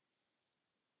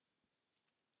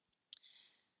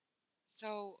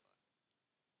 So,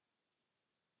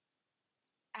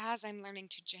 as I'm learning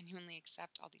to genuinely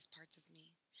accept all these parts of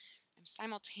me, I'm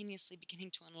simultaneously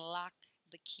beginning to unlock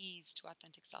the keys to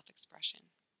authentic self expression.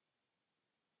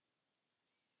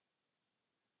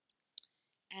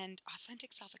 And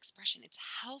authentic self expression, it's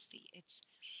healthy. It's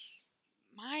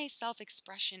my self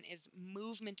expression is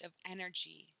movement of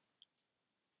energy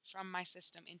from my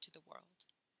system into the world,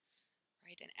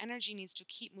 right? And energy needs to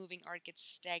keep moving or it gets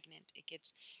stagnant, it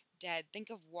gets dead. Think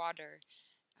of water.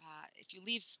 If you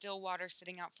leave still water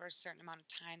sitting out for a certain amount of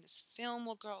time, this film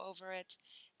will grow over it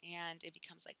and it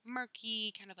becomes like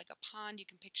murky, kind of like a pond. You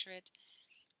can picture it.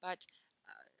 But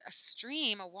a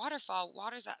stream, a waterfall,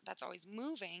 that's always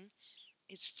moving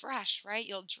is fresh, right?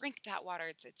 You'll drink that water.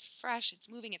 It's fresh, it's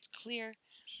moving, it's clear.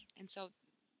 And so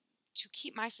to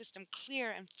keep my system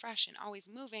clear and fresh and always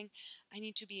moving, I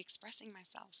need to be expressing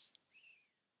myself.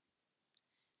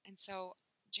 And so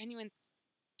genuine,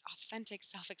 authentic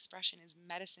self-expression is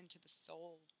medicine to the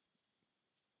soul.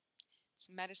 It's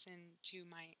medicine to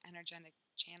my energetic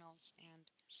channels. And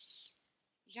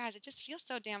you guys, it just feels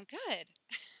so damn good.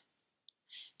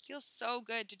 It feels so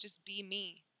good to just be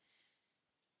me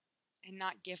and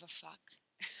not give a fuck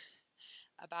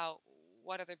about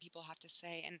what other people have to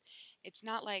say. And it's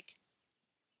not like,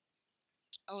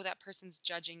 oh, that person's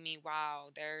judging me. Wow,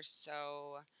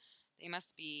 they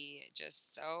must be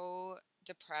just so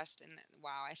depressed. And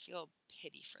wow, I feel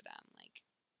pity for them. Like,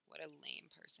 what a lame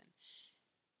person.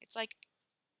 It's like,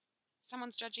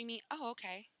 someone's judging me. Oh,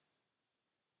 okay.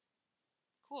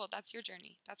 Cool. That's your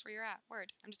journey. That's where you're at.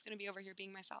 Word. I'm just going to be over here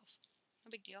being myself. No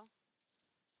big deal.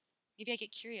 Maybe I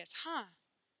get curious. Huh.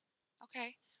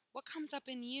 Okay. What comes up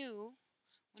in you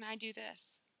when I do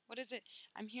this? What is it?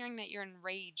 I'm hearing that you're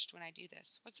enraged when I do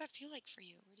this. What's that feel like for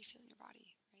you? Where do you feel in your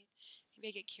body? Right? Maybe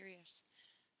I get curious.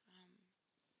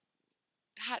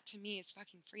 That to me is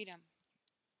fucking freedom.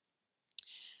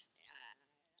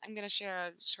 I'm going to share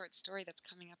a short story that's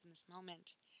coming up in this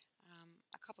moment.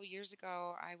 A couple years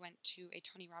ago, I went to a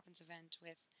Tony Robbins event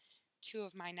with two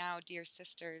of my now dear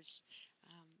sisters.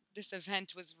 This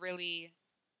event was really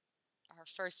our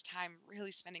first time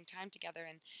really spending time together,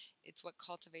 and it's what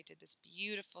cultivated this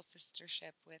beautiful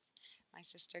sistership with my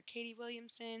sister Katie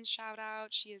Williamson. Shout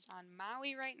out, she is on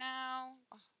Maui right now,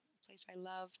 a place I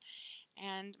love,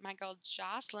 and my girl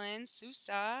Jocelyn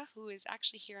Sousa, who is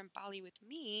actually here in Bali with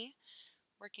me,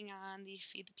 working on the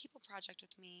Feed the People project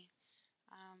with me.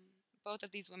 Um, Both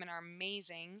of these women are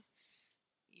amazing.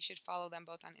 You should follow them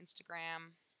both on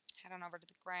Instagram. Head on over to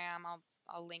the gram.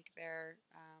 I'll link their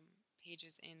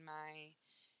pages in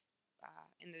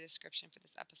the description for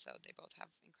this episode. They both have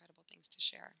incredible things to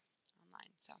share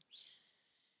online. So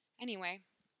anyway,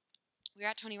 we were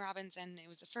at Tony Robbins, and it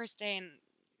was the first day, and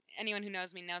anyone who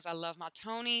knows me knows I love my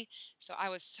Tony. So I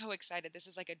was so excited. This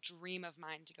is like a dream of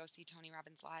mine to go see Tony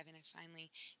Robbins live, and I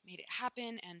finally made it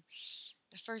happen. And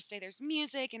the first day there's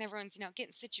music and everyone's,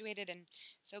 getting situated. And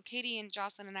so Katie and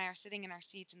Jocelyn and I are sitting in our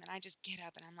seats, and then I just get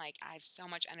up and I'm like, I have so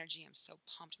much energy. I'm so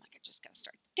pumped. I'm like, I just got to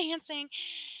start dancing.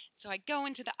 So I go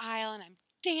into the aisle and I'm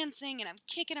dancing and I'm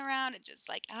kicking around and just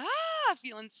like,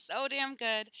 feeling so damn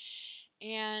good.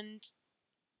 And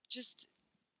just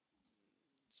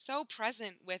so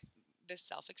present with this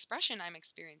self-expression I'm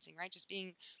experiencing, right? Just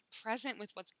being present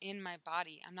with what's in my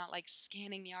body. I'm not like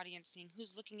scanning the audience, seeing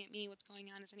who's looking at me, what's going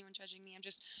on, is anyone judging me? I'm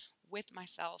just with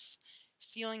myself,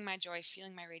 feeling my joy,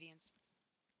 feeling my radiance,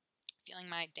 feeling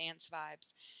my dance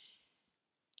vibes.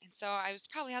 And so I was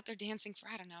probably out there dancing for,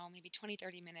 I don't know, maybe 20,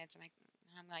 30 minutes. And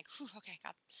I'm like, whew, okay,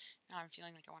 now I'm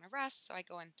feeling like I want to rest. So I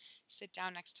go and sit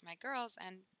down next to my girls,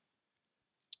 and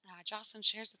Jocelyn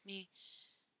shares with me,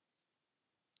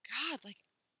 God, like,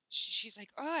 she's like,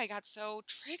 oh, I got so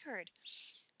triggered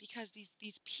because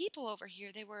these people over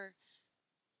here,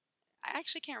 I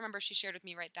actually can't remember if she shared with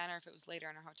me right then or if it was later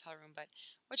in our hotel room, but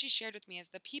what she shared with me is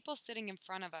the people sitting in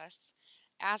front of us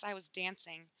as I was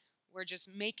dancing were just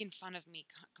making fun of me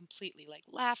completely, like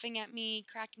laughing at me,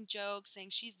 cracking jokes, saying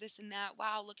she's this and that.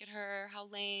 Wow, look at her, how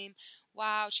lame.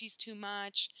 Wow, she's too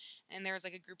much. And there was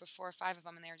like a group of 4 or 5 of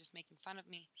them, and they were just making fun of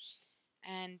me.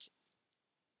 And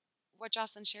what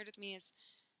Jocelyn shared with me is,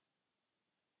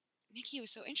 Nikki, it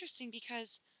was so interesting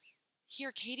because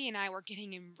here Katie and I were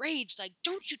getting enraged, like,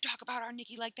 don't you talk about our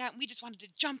Nikki like that. And we just wanted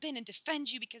to jump in and defend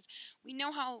you because we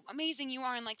know how amazing you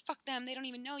are, and like, fuck them, they don't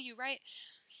even know you, right?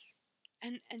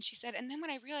 And she said, and then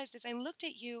what I realized is I looked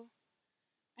at you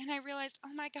and I realized,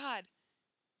 oh my God,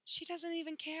 she doesn't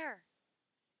even care.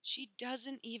 She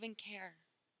doesn't even care.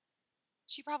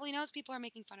 She probably knows people are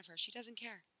making fun of her. She doesn't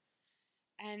care.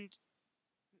 And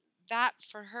that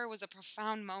for her was a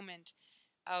profound moment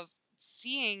of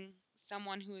seeing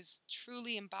someone who is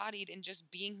truly embodied in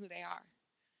just being who they are.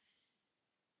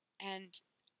 And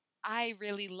I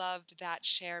really loved that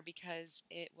share because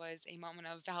it was a moment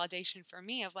of validation for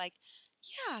me of like,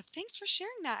 yeah, thanks for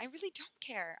sharing that. I really don't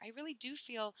care. I really do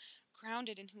feel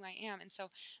grounded in who I am. And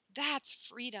so that's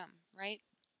freedom, right?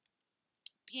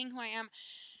 Being who I am,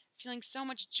 feeling so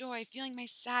much joy, feeling my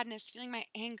sadness, feeling my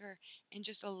anger, and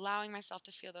just allowing myself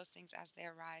to feel those things as they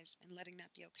arise and letting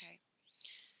that be okay.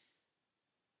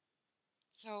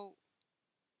 So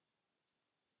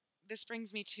this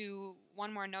brings me to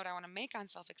one more note I want to make on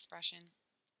self-expression,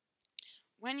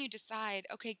 when you decide,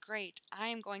 okay, great, I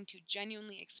am going to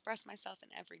genuinely express myself in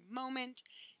every moment.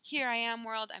 Here I am,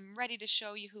 world. I'm ready to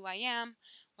show you who I am,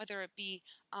 whether it be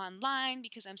online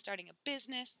because I'm starting a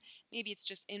business. Maybe it's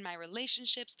just in my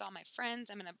relationships with all my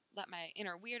friends. I'm going to let my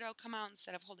inner weirdo come out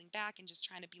instead of holding back and just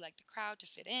trying to be like the crowd to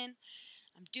fit in.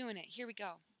 I'm doing it. Here we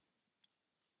go.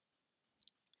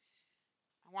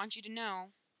 I want you to know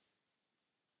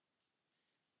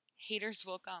haters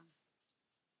will come.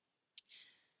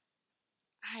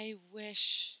 I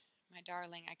wish, my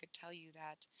darling, I could tell you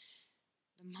that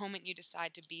the moment you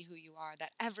decide to be who you are,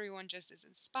 that everyone just is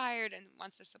inspired and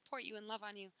wants to support you and love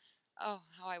on you. Oh,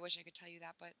 how I wish I could tell you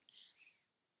that, but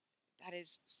that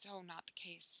is so not the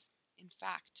case. In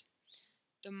fact,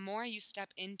 the more you step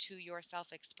into your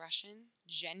self expression,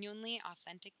 genuinely,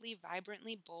 authentically,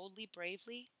 vibrantly, boldly,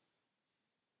 bravely,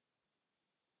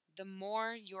 the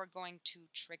more you're going to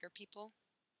trigger people,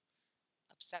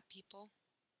 upset people,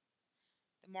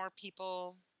 the more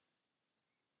people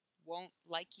won't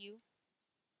like you,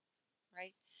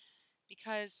 right?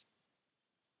 Because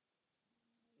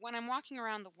when I'm walking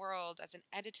around the world as an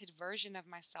edited version of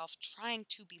myself trying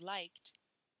to be liked,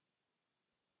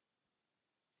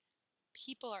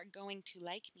 people are going to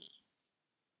like me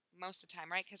most of the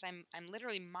time, right? Because I'm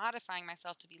literally modifying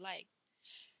myself to be liked.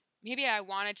 Maybe I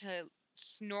wanted to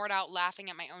snort out laughing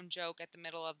at my own joke at the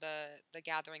middle of the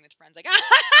gathering with friends, like,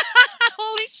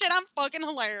 holy shit, I'm fucking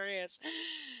hilarious.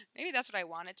 Maybe that's what I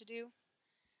wanted to do.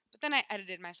 But then I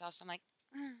edited myself, so I'm like,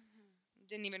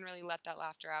 didn't even really let that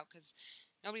laughter out because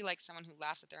nobody likes someone who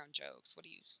laughs at their own jokes. What are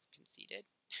you, conceited?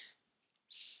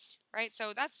 Right?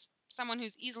 So that's someone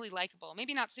who's easily likable.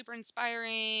 Maybe not super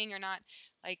inspiring or not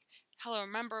like hello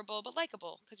memorable, but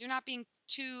likable because you're not being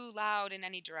too loud in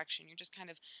any direction. You're just kind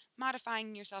of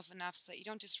modifying yourself enough so that you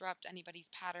don't disrupt anybody's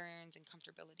patterns and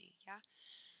comfortability. Yeah?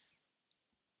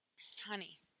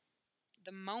 Honey,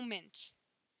 the moment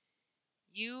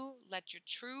you let your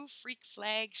true freak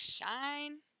flag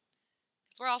shine,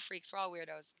 because we're all freaks, we're all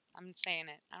weirdos. I'm saying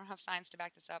it. I don't have science to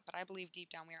back this up, but I believe deep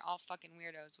down we are all fucking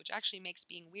weirdos, which actually makes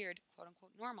being weird, quote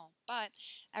unquote, normal. But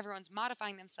everyone's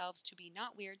modifying themselves to be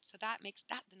not weird, so that makes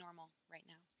that the normal right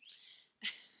now.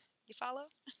 You follow?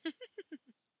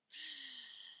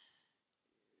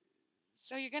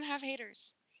 So you're going to have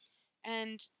haters.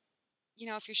 And,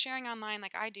 if you're sharing online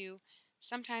like I do,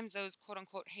 sometimes those quote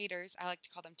unquote haters, I like to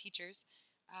call them teachers,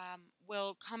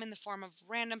 will come in the form of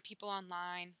random people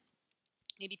online,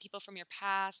 maybe people from your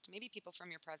past, maybe people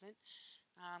from your present.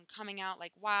 Coming out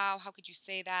like, wow, how could you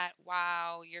say that?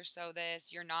 Wow, you're so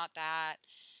this, you're not that.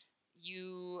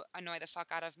 You annoy the fuck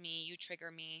out of me, you trigger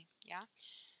me. Yeah.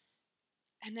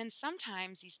 And then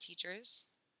sometimes these teachers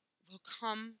will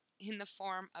come in the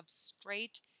form of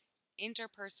straight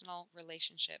interpersonal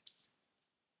relationships.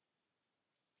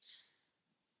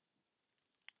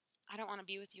 I don't want to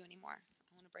be with you anymore.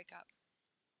 I want to break up.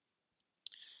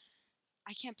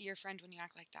 I can't be your friend when you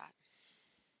act like that.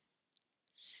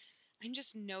 I'm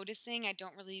just noticing I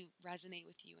don't really resonate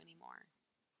with you anymore.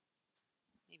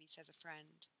 Maybe says a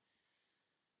friend.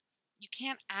 You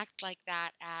can't act like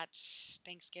that at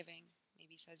Thanksgiving,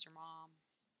 maybe says your mom,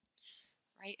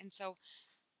 right? And so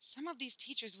some of these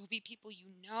teachers will be people you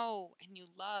know and you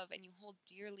love and you hold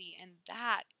dearly, and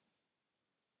that,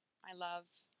 my love,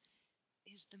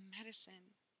 is the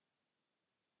medicine.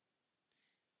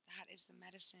 That is the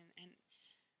medicine. And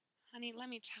honey, let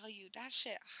me tell you, that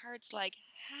shit hurts like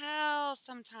hell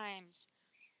sometimes.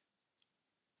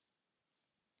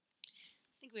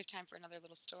 I think we have time for another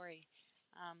little story.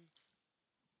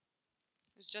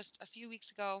 It was just a few weeks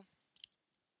ago.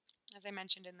 As I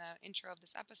mentioned in the intro of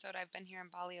this episode, I've been here in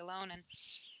Bali alone, and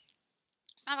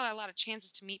there's not a lot of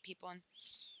chances to meet people. And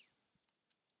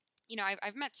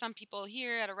I've met some people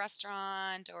here at a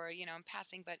restaurant or in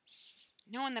passing, but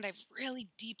no one that I've really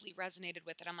deeply resonated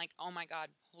with. That I'm like, oh my god,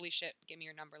 holy shit, give me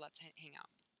your number, let's hang out.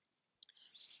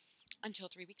 Until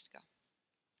 3 weeks ago,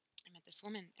 I met this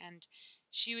woman, and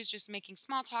she was just making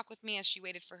small talk with me as she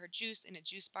waited for her juice in a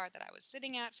juice bar that I was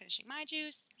sitting at, finishing my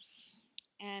juice.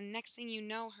 And next thing you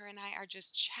know, her and I are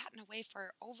just chatting away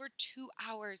for over 2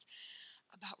 hours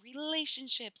about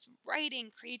relationships,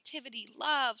 writing, creativity,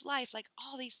 love, life, like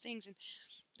all these things. And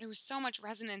there was so much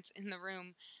resonance in the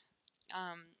room.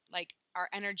 Like our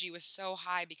energy was so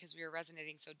high because we were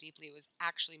resonating so deeply. It was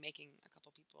actually making a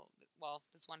couple people, well,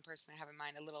 this one person I have in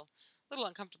mind, a little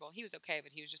uncomfortable. He was okay,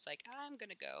 but he was just like, I'm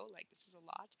gonna go. Like, this is a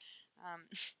lot.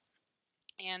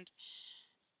 And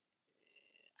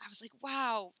I was like,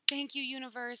 wow, thank you,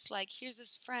 universe. Like, here's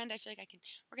this friend. I feel like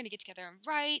we're going to get together and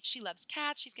write. She loves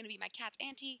cats. She's going to be my cat's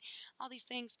auntie, all these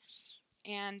things.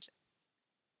 And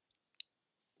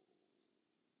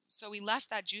So we left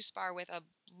that juice bar with a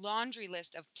laundry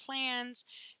list of plans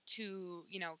to,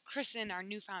 christen our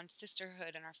newfound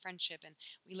sisterhood and our friendship. And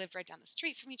we lived right down the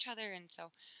street from each other. And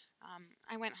so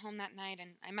I went home that night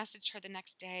and I messaged her the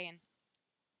next day, and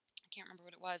I can't remember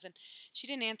what it was. And she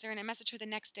didn't answer. And I messaged her the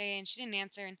next day and she didn't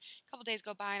answer. And a couple days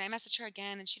go by and I messaged her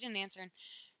again and she didn't answer. And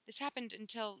this happened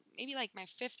until maybe like my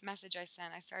fifth message I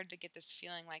sent. I started to get this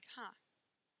feeling like, I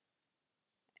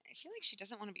feel like she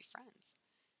doesn't want to be friends.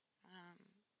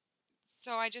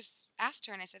 So I just asked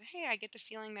her and I said, hey, I get the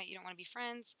feeling that you don't want to be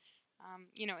friends.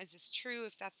 Is this true?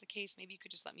 If that's the case, maybe you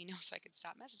could just let me know so I could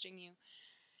stop messaging you.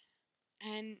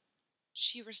 And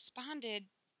she responded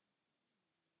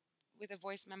with a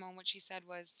voice memo, and what she said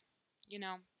was,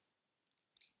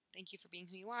 thank you for being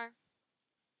who you are.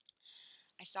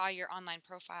 I saw your online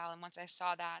profile, and once I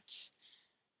saw that,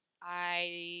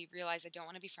 I realized I don't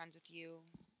want to be friends with you.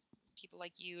 People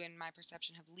like you, in my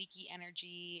perception, have leaky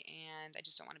energy, and I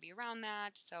just don't want to be around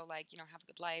that. So, have a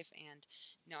good life, and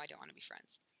no, I don't want to be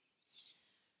friends.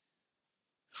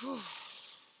 Whew.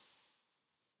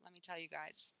 Let me tell you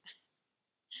guys,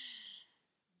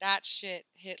 that shit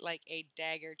hit like a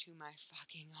dagger to my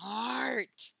fucking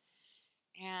heart.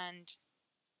 And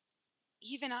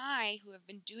even I,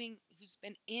 who's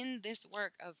been in this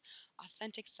work of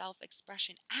authentic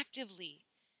self-expression actively,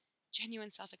 genuine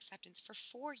self-acceptance for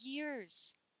 4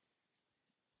 years,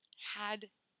 had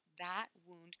that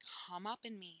wound come up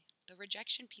in me. The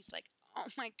rejection piece, like, oh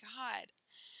my God,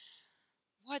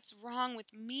 what's wrong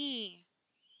with me?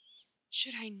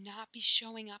 Should I not be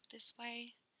showing up this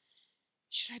way?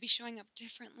 Should I be showing up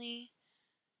differently?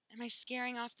 Am I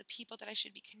scaring off the people that I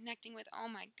should be connecting with? Oh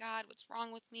my God, what's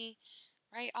wrong with me?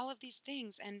 Right? All of these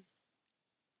things. And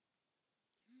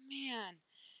man,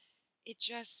 it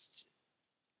just,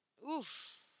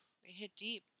 oof, it hit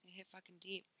deep. It hit fucking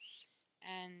deep.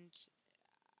 And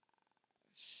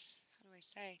how do I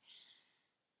say?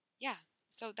 Yeah.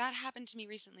 So that happened to me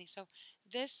recently. So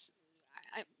this,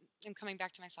 I'm coming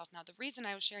back to myself now. The reason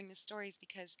I was sharing this story is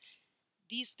because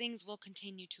these things will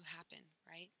continue to happen,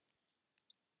 right?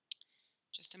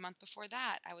 Just a month before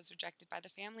that, I was rejected by the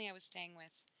family I was staying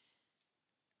with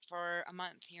for a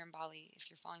month here in Bali. If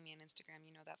you're following me on Instagram,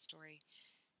 you know that story.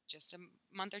 Just a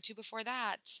month or two before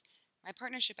that, my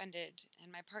partnership ended,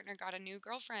 and my partner got a new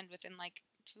girlfriend within like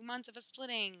 2 months of us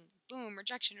splitting. Boom,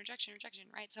 rejection, rejection, rejection,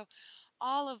 right? So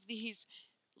all of these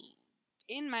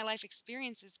in my life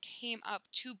experiences came up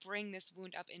to bring this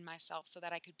wound up in myself so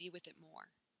that I could be with it more.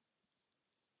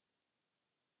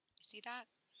 You see that?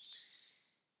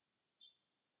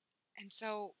 And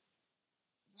so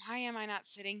why am I not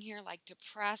sitting here like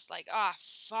depressed, like, oh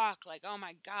fuck, like, oh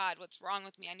my God, what's wrong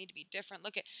with me? I need to be different.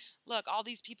 Look, all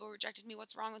these people rejected me.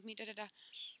 What's wrong with me? Da da da.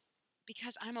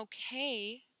 Because I'm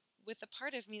okay with the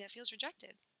part of me that feels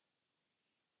rejected.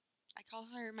 I call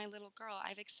her my little girl.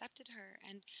 I've accepted her.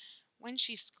 And when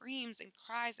she screams and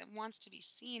cries and wants to be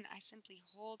seen, I simply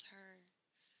hold her.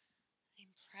 I'm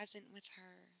present with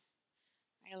her.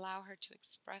 I allow her to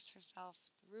express herself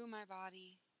through my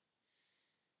body.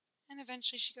 And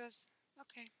eventually she goes,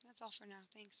 okay, that's all for now.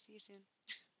 Thanks. See you soon.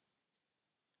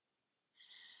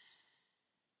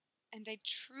 And I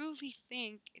truly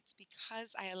think it's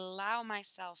because I allow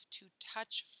myself to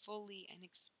touch fully and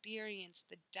experience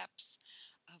the depths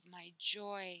of my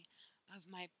joy, of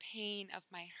my pain, of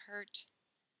my hurt,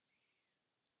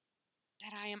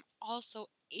 that I am also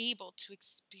able to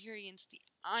experience the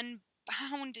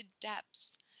unbounded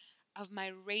depths of my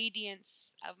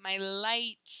radiance, of my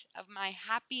light, of my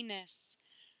happiness,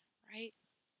 right?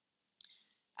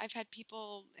 I've had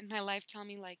people in my life tell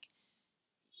me, like,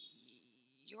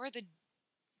 you're the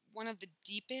one of the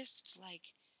deepest,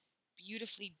 like,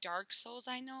 beautifully dark souls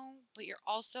I know, but you're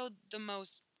also the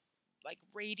most, like,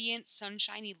 radiant,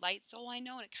 sunshiny light soul I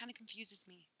know, and it kind of confuses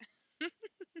me.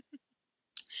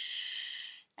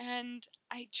 And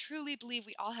I truly believe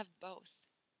we all have both.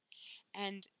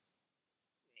 And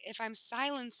if I'm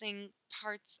silencing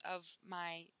parts of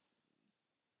my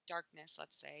darkness,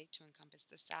 let's say, to encompass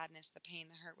the sadness, the pain,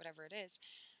 the hurt, whatever it is,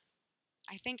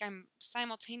 I think I'm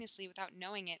simultaneously, without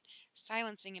knowing it,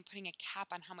 silencing and putting a cap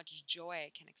on how much joy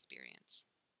I can experience.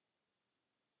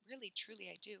 Really, truly,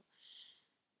 I do.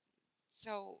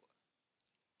 So,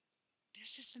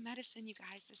 this is the medicine, you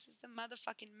guys. This is the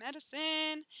motherfucking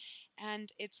medicine.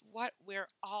 And it's what we're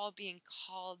all being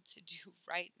called to do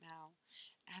right now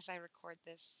as I record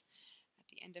this at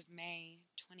the end of May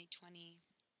 2020.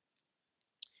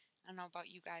 I don't know about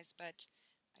you guys, but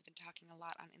I've been talking a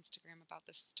lot on Instagram about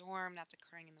the storm that's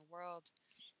occurring in the world.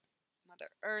 Mother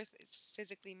Earth is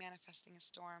physically manifesting a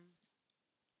storm.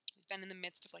 We've been in the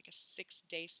midst of like a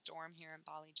 6-day storm here in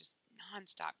Bali, just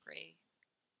nonstop gray.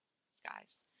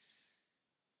 skies.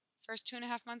 First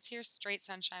 2.5 months here, straight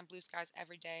sunshine, blue skies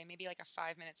every day, maybe like a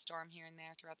 5-minute storm here and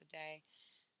there throughout the day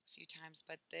a few times.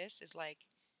 But this is like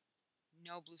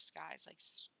no blue skies, like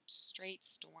straight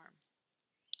storm.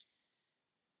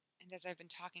 And as I've been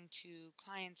talking to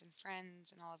clients and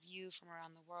friends and all of you from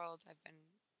around the world, I've been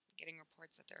getting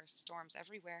reports that there are storms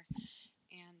everywhere.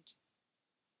 And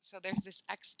so there's this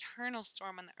external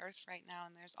storm on the earth right now,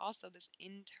 and there's also this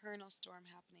internal storm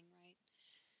happening, right?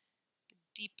 The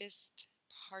deepest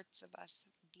parts of us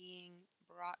being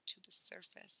brought to the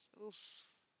surface. Oof,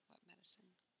 what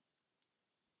medicine.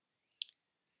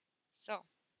 So,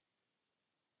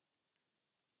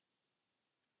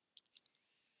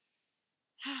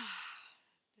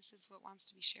 this is what wants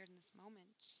to be shared in this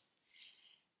moment.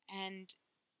 And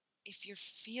if you're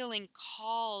feeling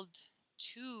called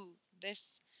to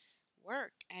this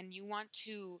work and you want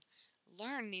to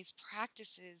learn these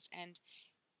practices and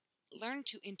learn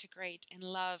to integrate and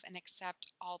love and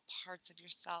accept all parts of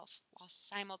yourself while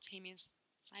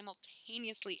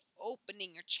simultaneously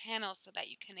opening your channel so that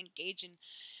you can engage in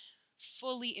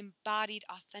fully embodied,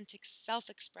 authentic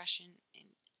self-expression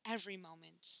in every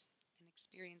moment and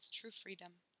experience true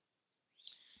freedom,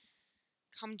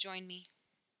 come join me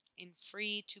in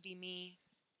Free to Be Me.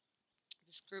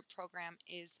 This group program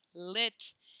is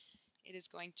lit. It is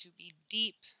going to be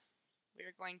deep. We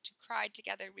are going to cry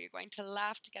together. We are going to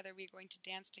laugh together. We are going to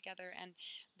dance together. And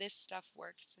this stuff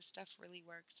works. This stuff really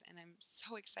works. And I'm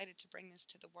so excited to bring this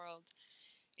to the world.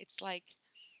 It's like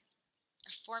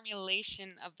a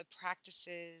formulation of the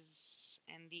practices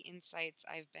and the insights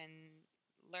I've been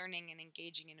learning and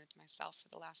engaging in with myself for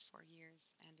the last 4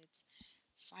 years. And it's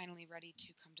finally ready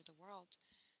to come to the world.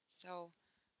 So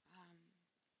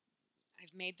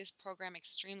I've made this program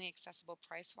extremely accessible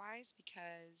price-wise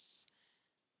because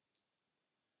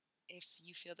if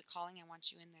you feel the calling, I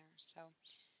want you in there. So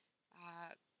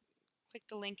click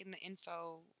the link in the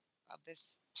info of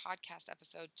this podcast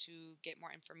episode to get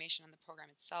more information on the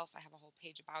program itself. I have a whole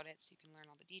page about it so you can learn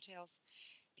all the details.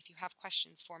 If you have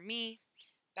questions for me,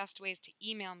 best ways to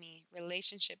email me,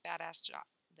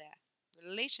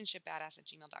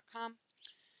 relationshipbadass@gmail.com.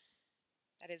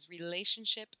 That is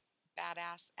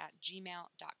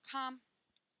relationshipbadass@gmail.com.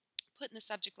 Put in the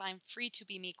subject line, free to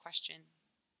be me question.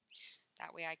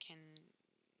 That way I can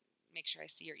make sure I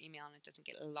see your email and it doesn't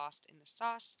get lost in the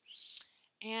sauce.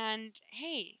 And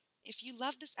hey, if you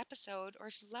love this episode or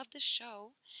if you love this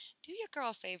show, do your girl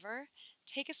a favor.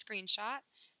 Take a screenshot,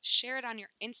 share it on your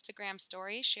Instagram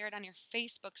story, share it on your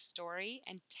Facebook story,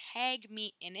 and tag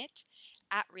me in it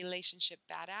at Relationship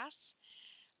Badass.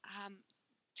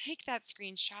 Take that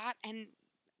screenshot and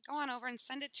go on over and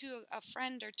send it to a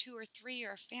friend or 2 or 3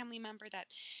 or a family member that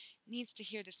needs to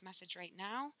hear this message right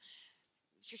now.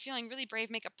 If you're feeling really brave,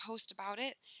 make a post about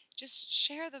it. Just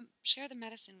share the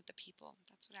medicine with the people.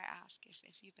 That's what I ask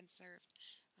if you've been served.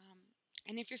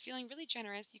 And if you're feeling really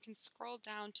generous, you can scroll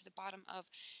down to the bottom of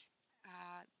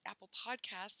Apple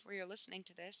Podcasts where you're listening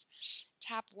to this.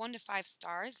 Tap 1 to 5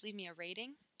 stars. Leave me a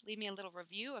rating. Leave me a little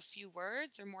review, a few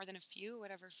words or more than a few,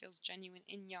 whatever feels genuine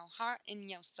in your heart, in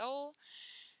your soul,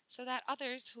 so that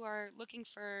others who are looking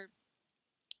for,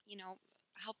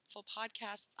 helpful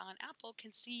podcasts on Apple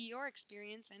can see your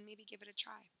experience and maybe give it a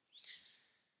try.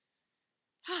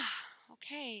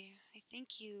 Okay, I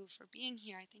thank you for being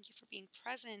here. I thank you for being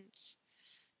present.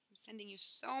 I'm sending you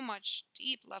so much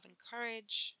deep love and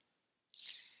courage.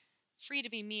 Free to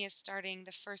Be Me is starting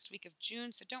the first week of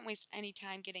June, so don't waste any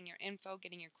time getting your info,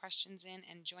 getting your questions in,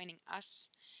 and joining us.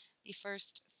 The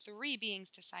first 3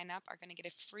 beings to sign up are going to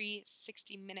get a free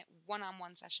 60-minute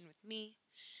one-on-one session with me.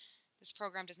 This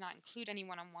program does not include any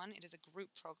one-on-one. It is a group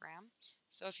program.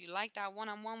 So if you like that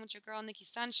one-on-one with your girl, Nikki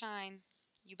Sunshine,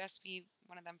 you best be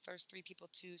one of them first 3 people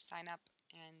to sign up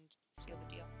and seal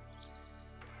the deal.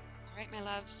 All right, my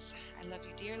loves, I love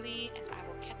you dearly, and I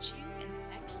will catch you in the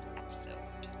next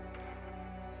episode.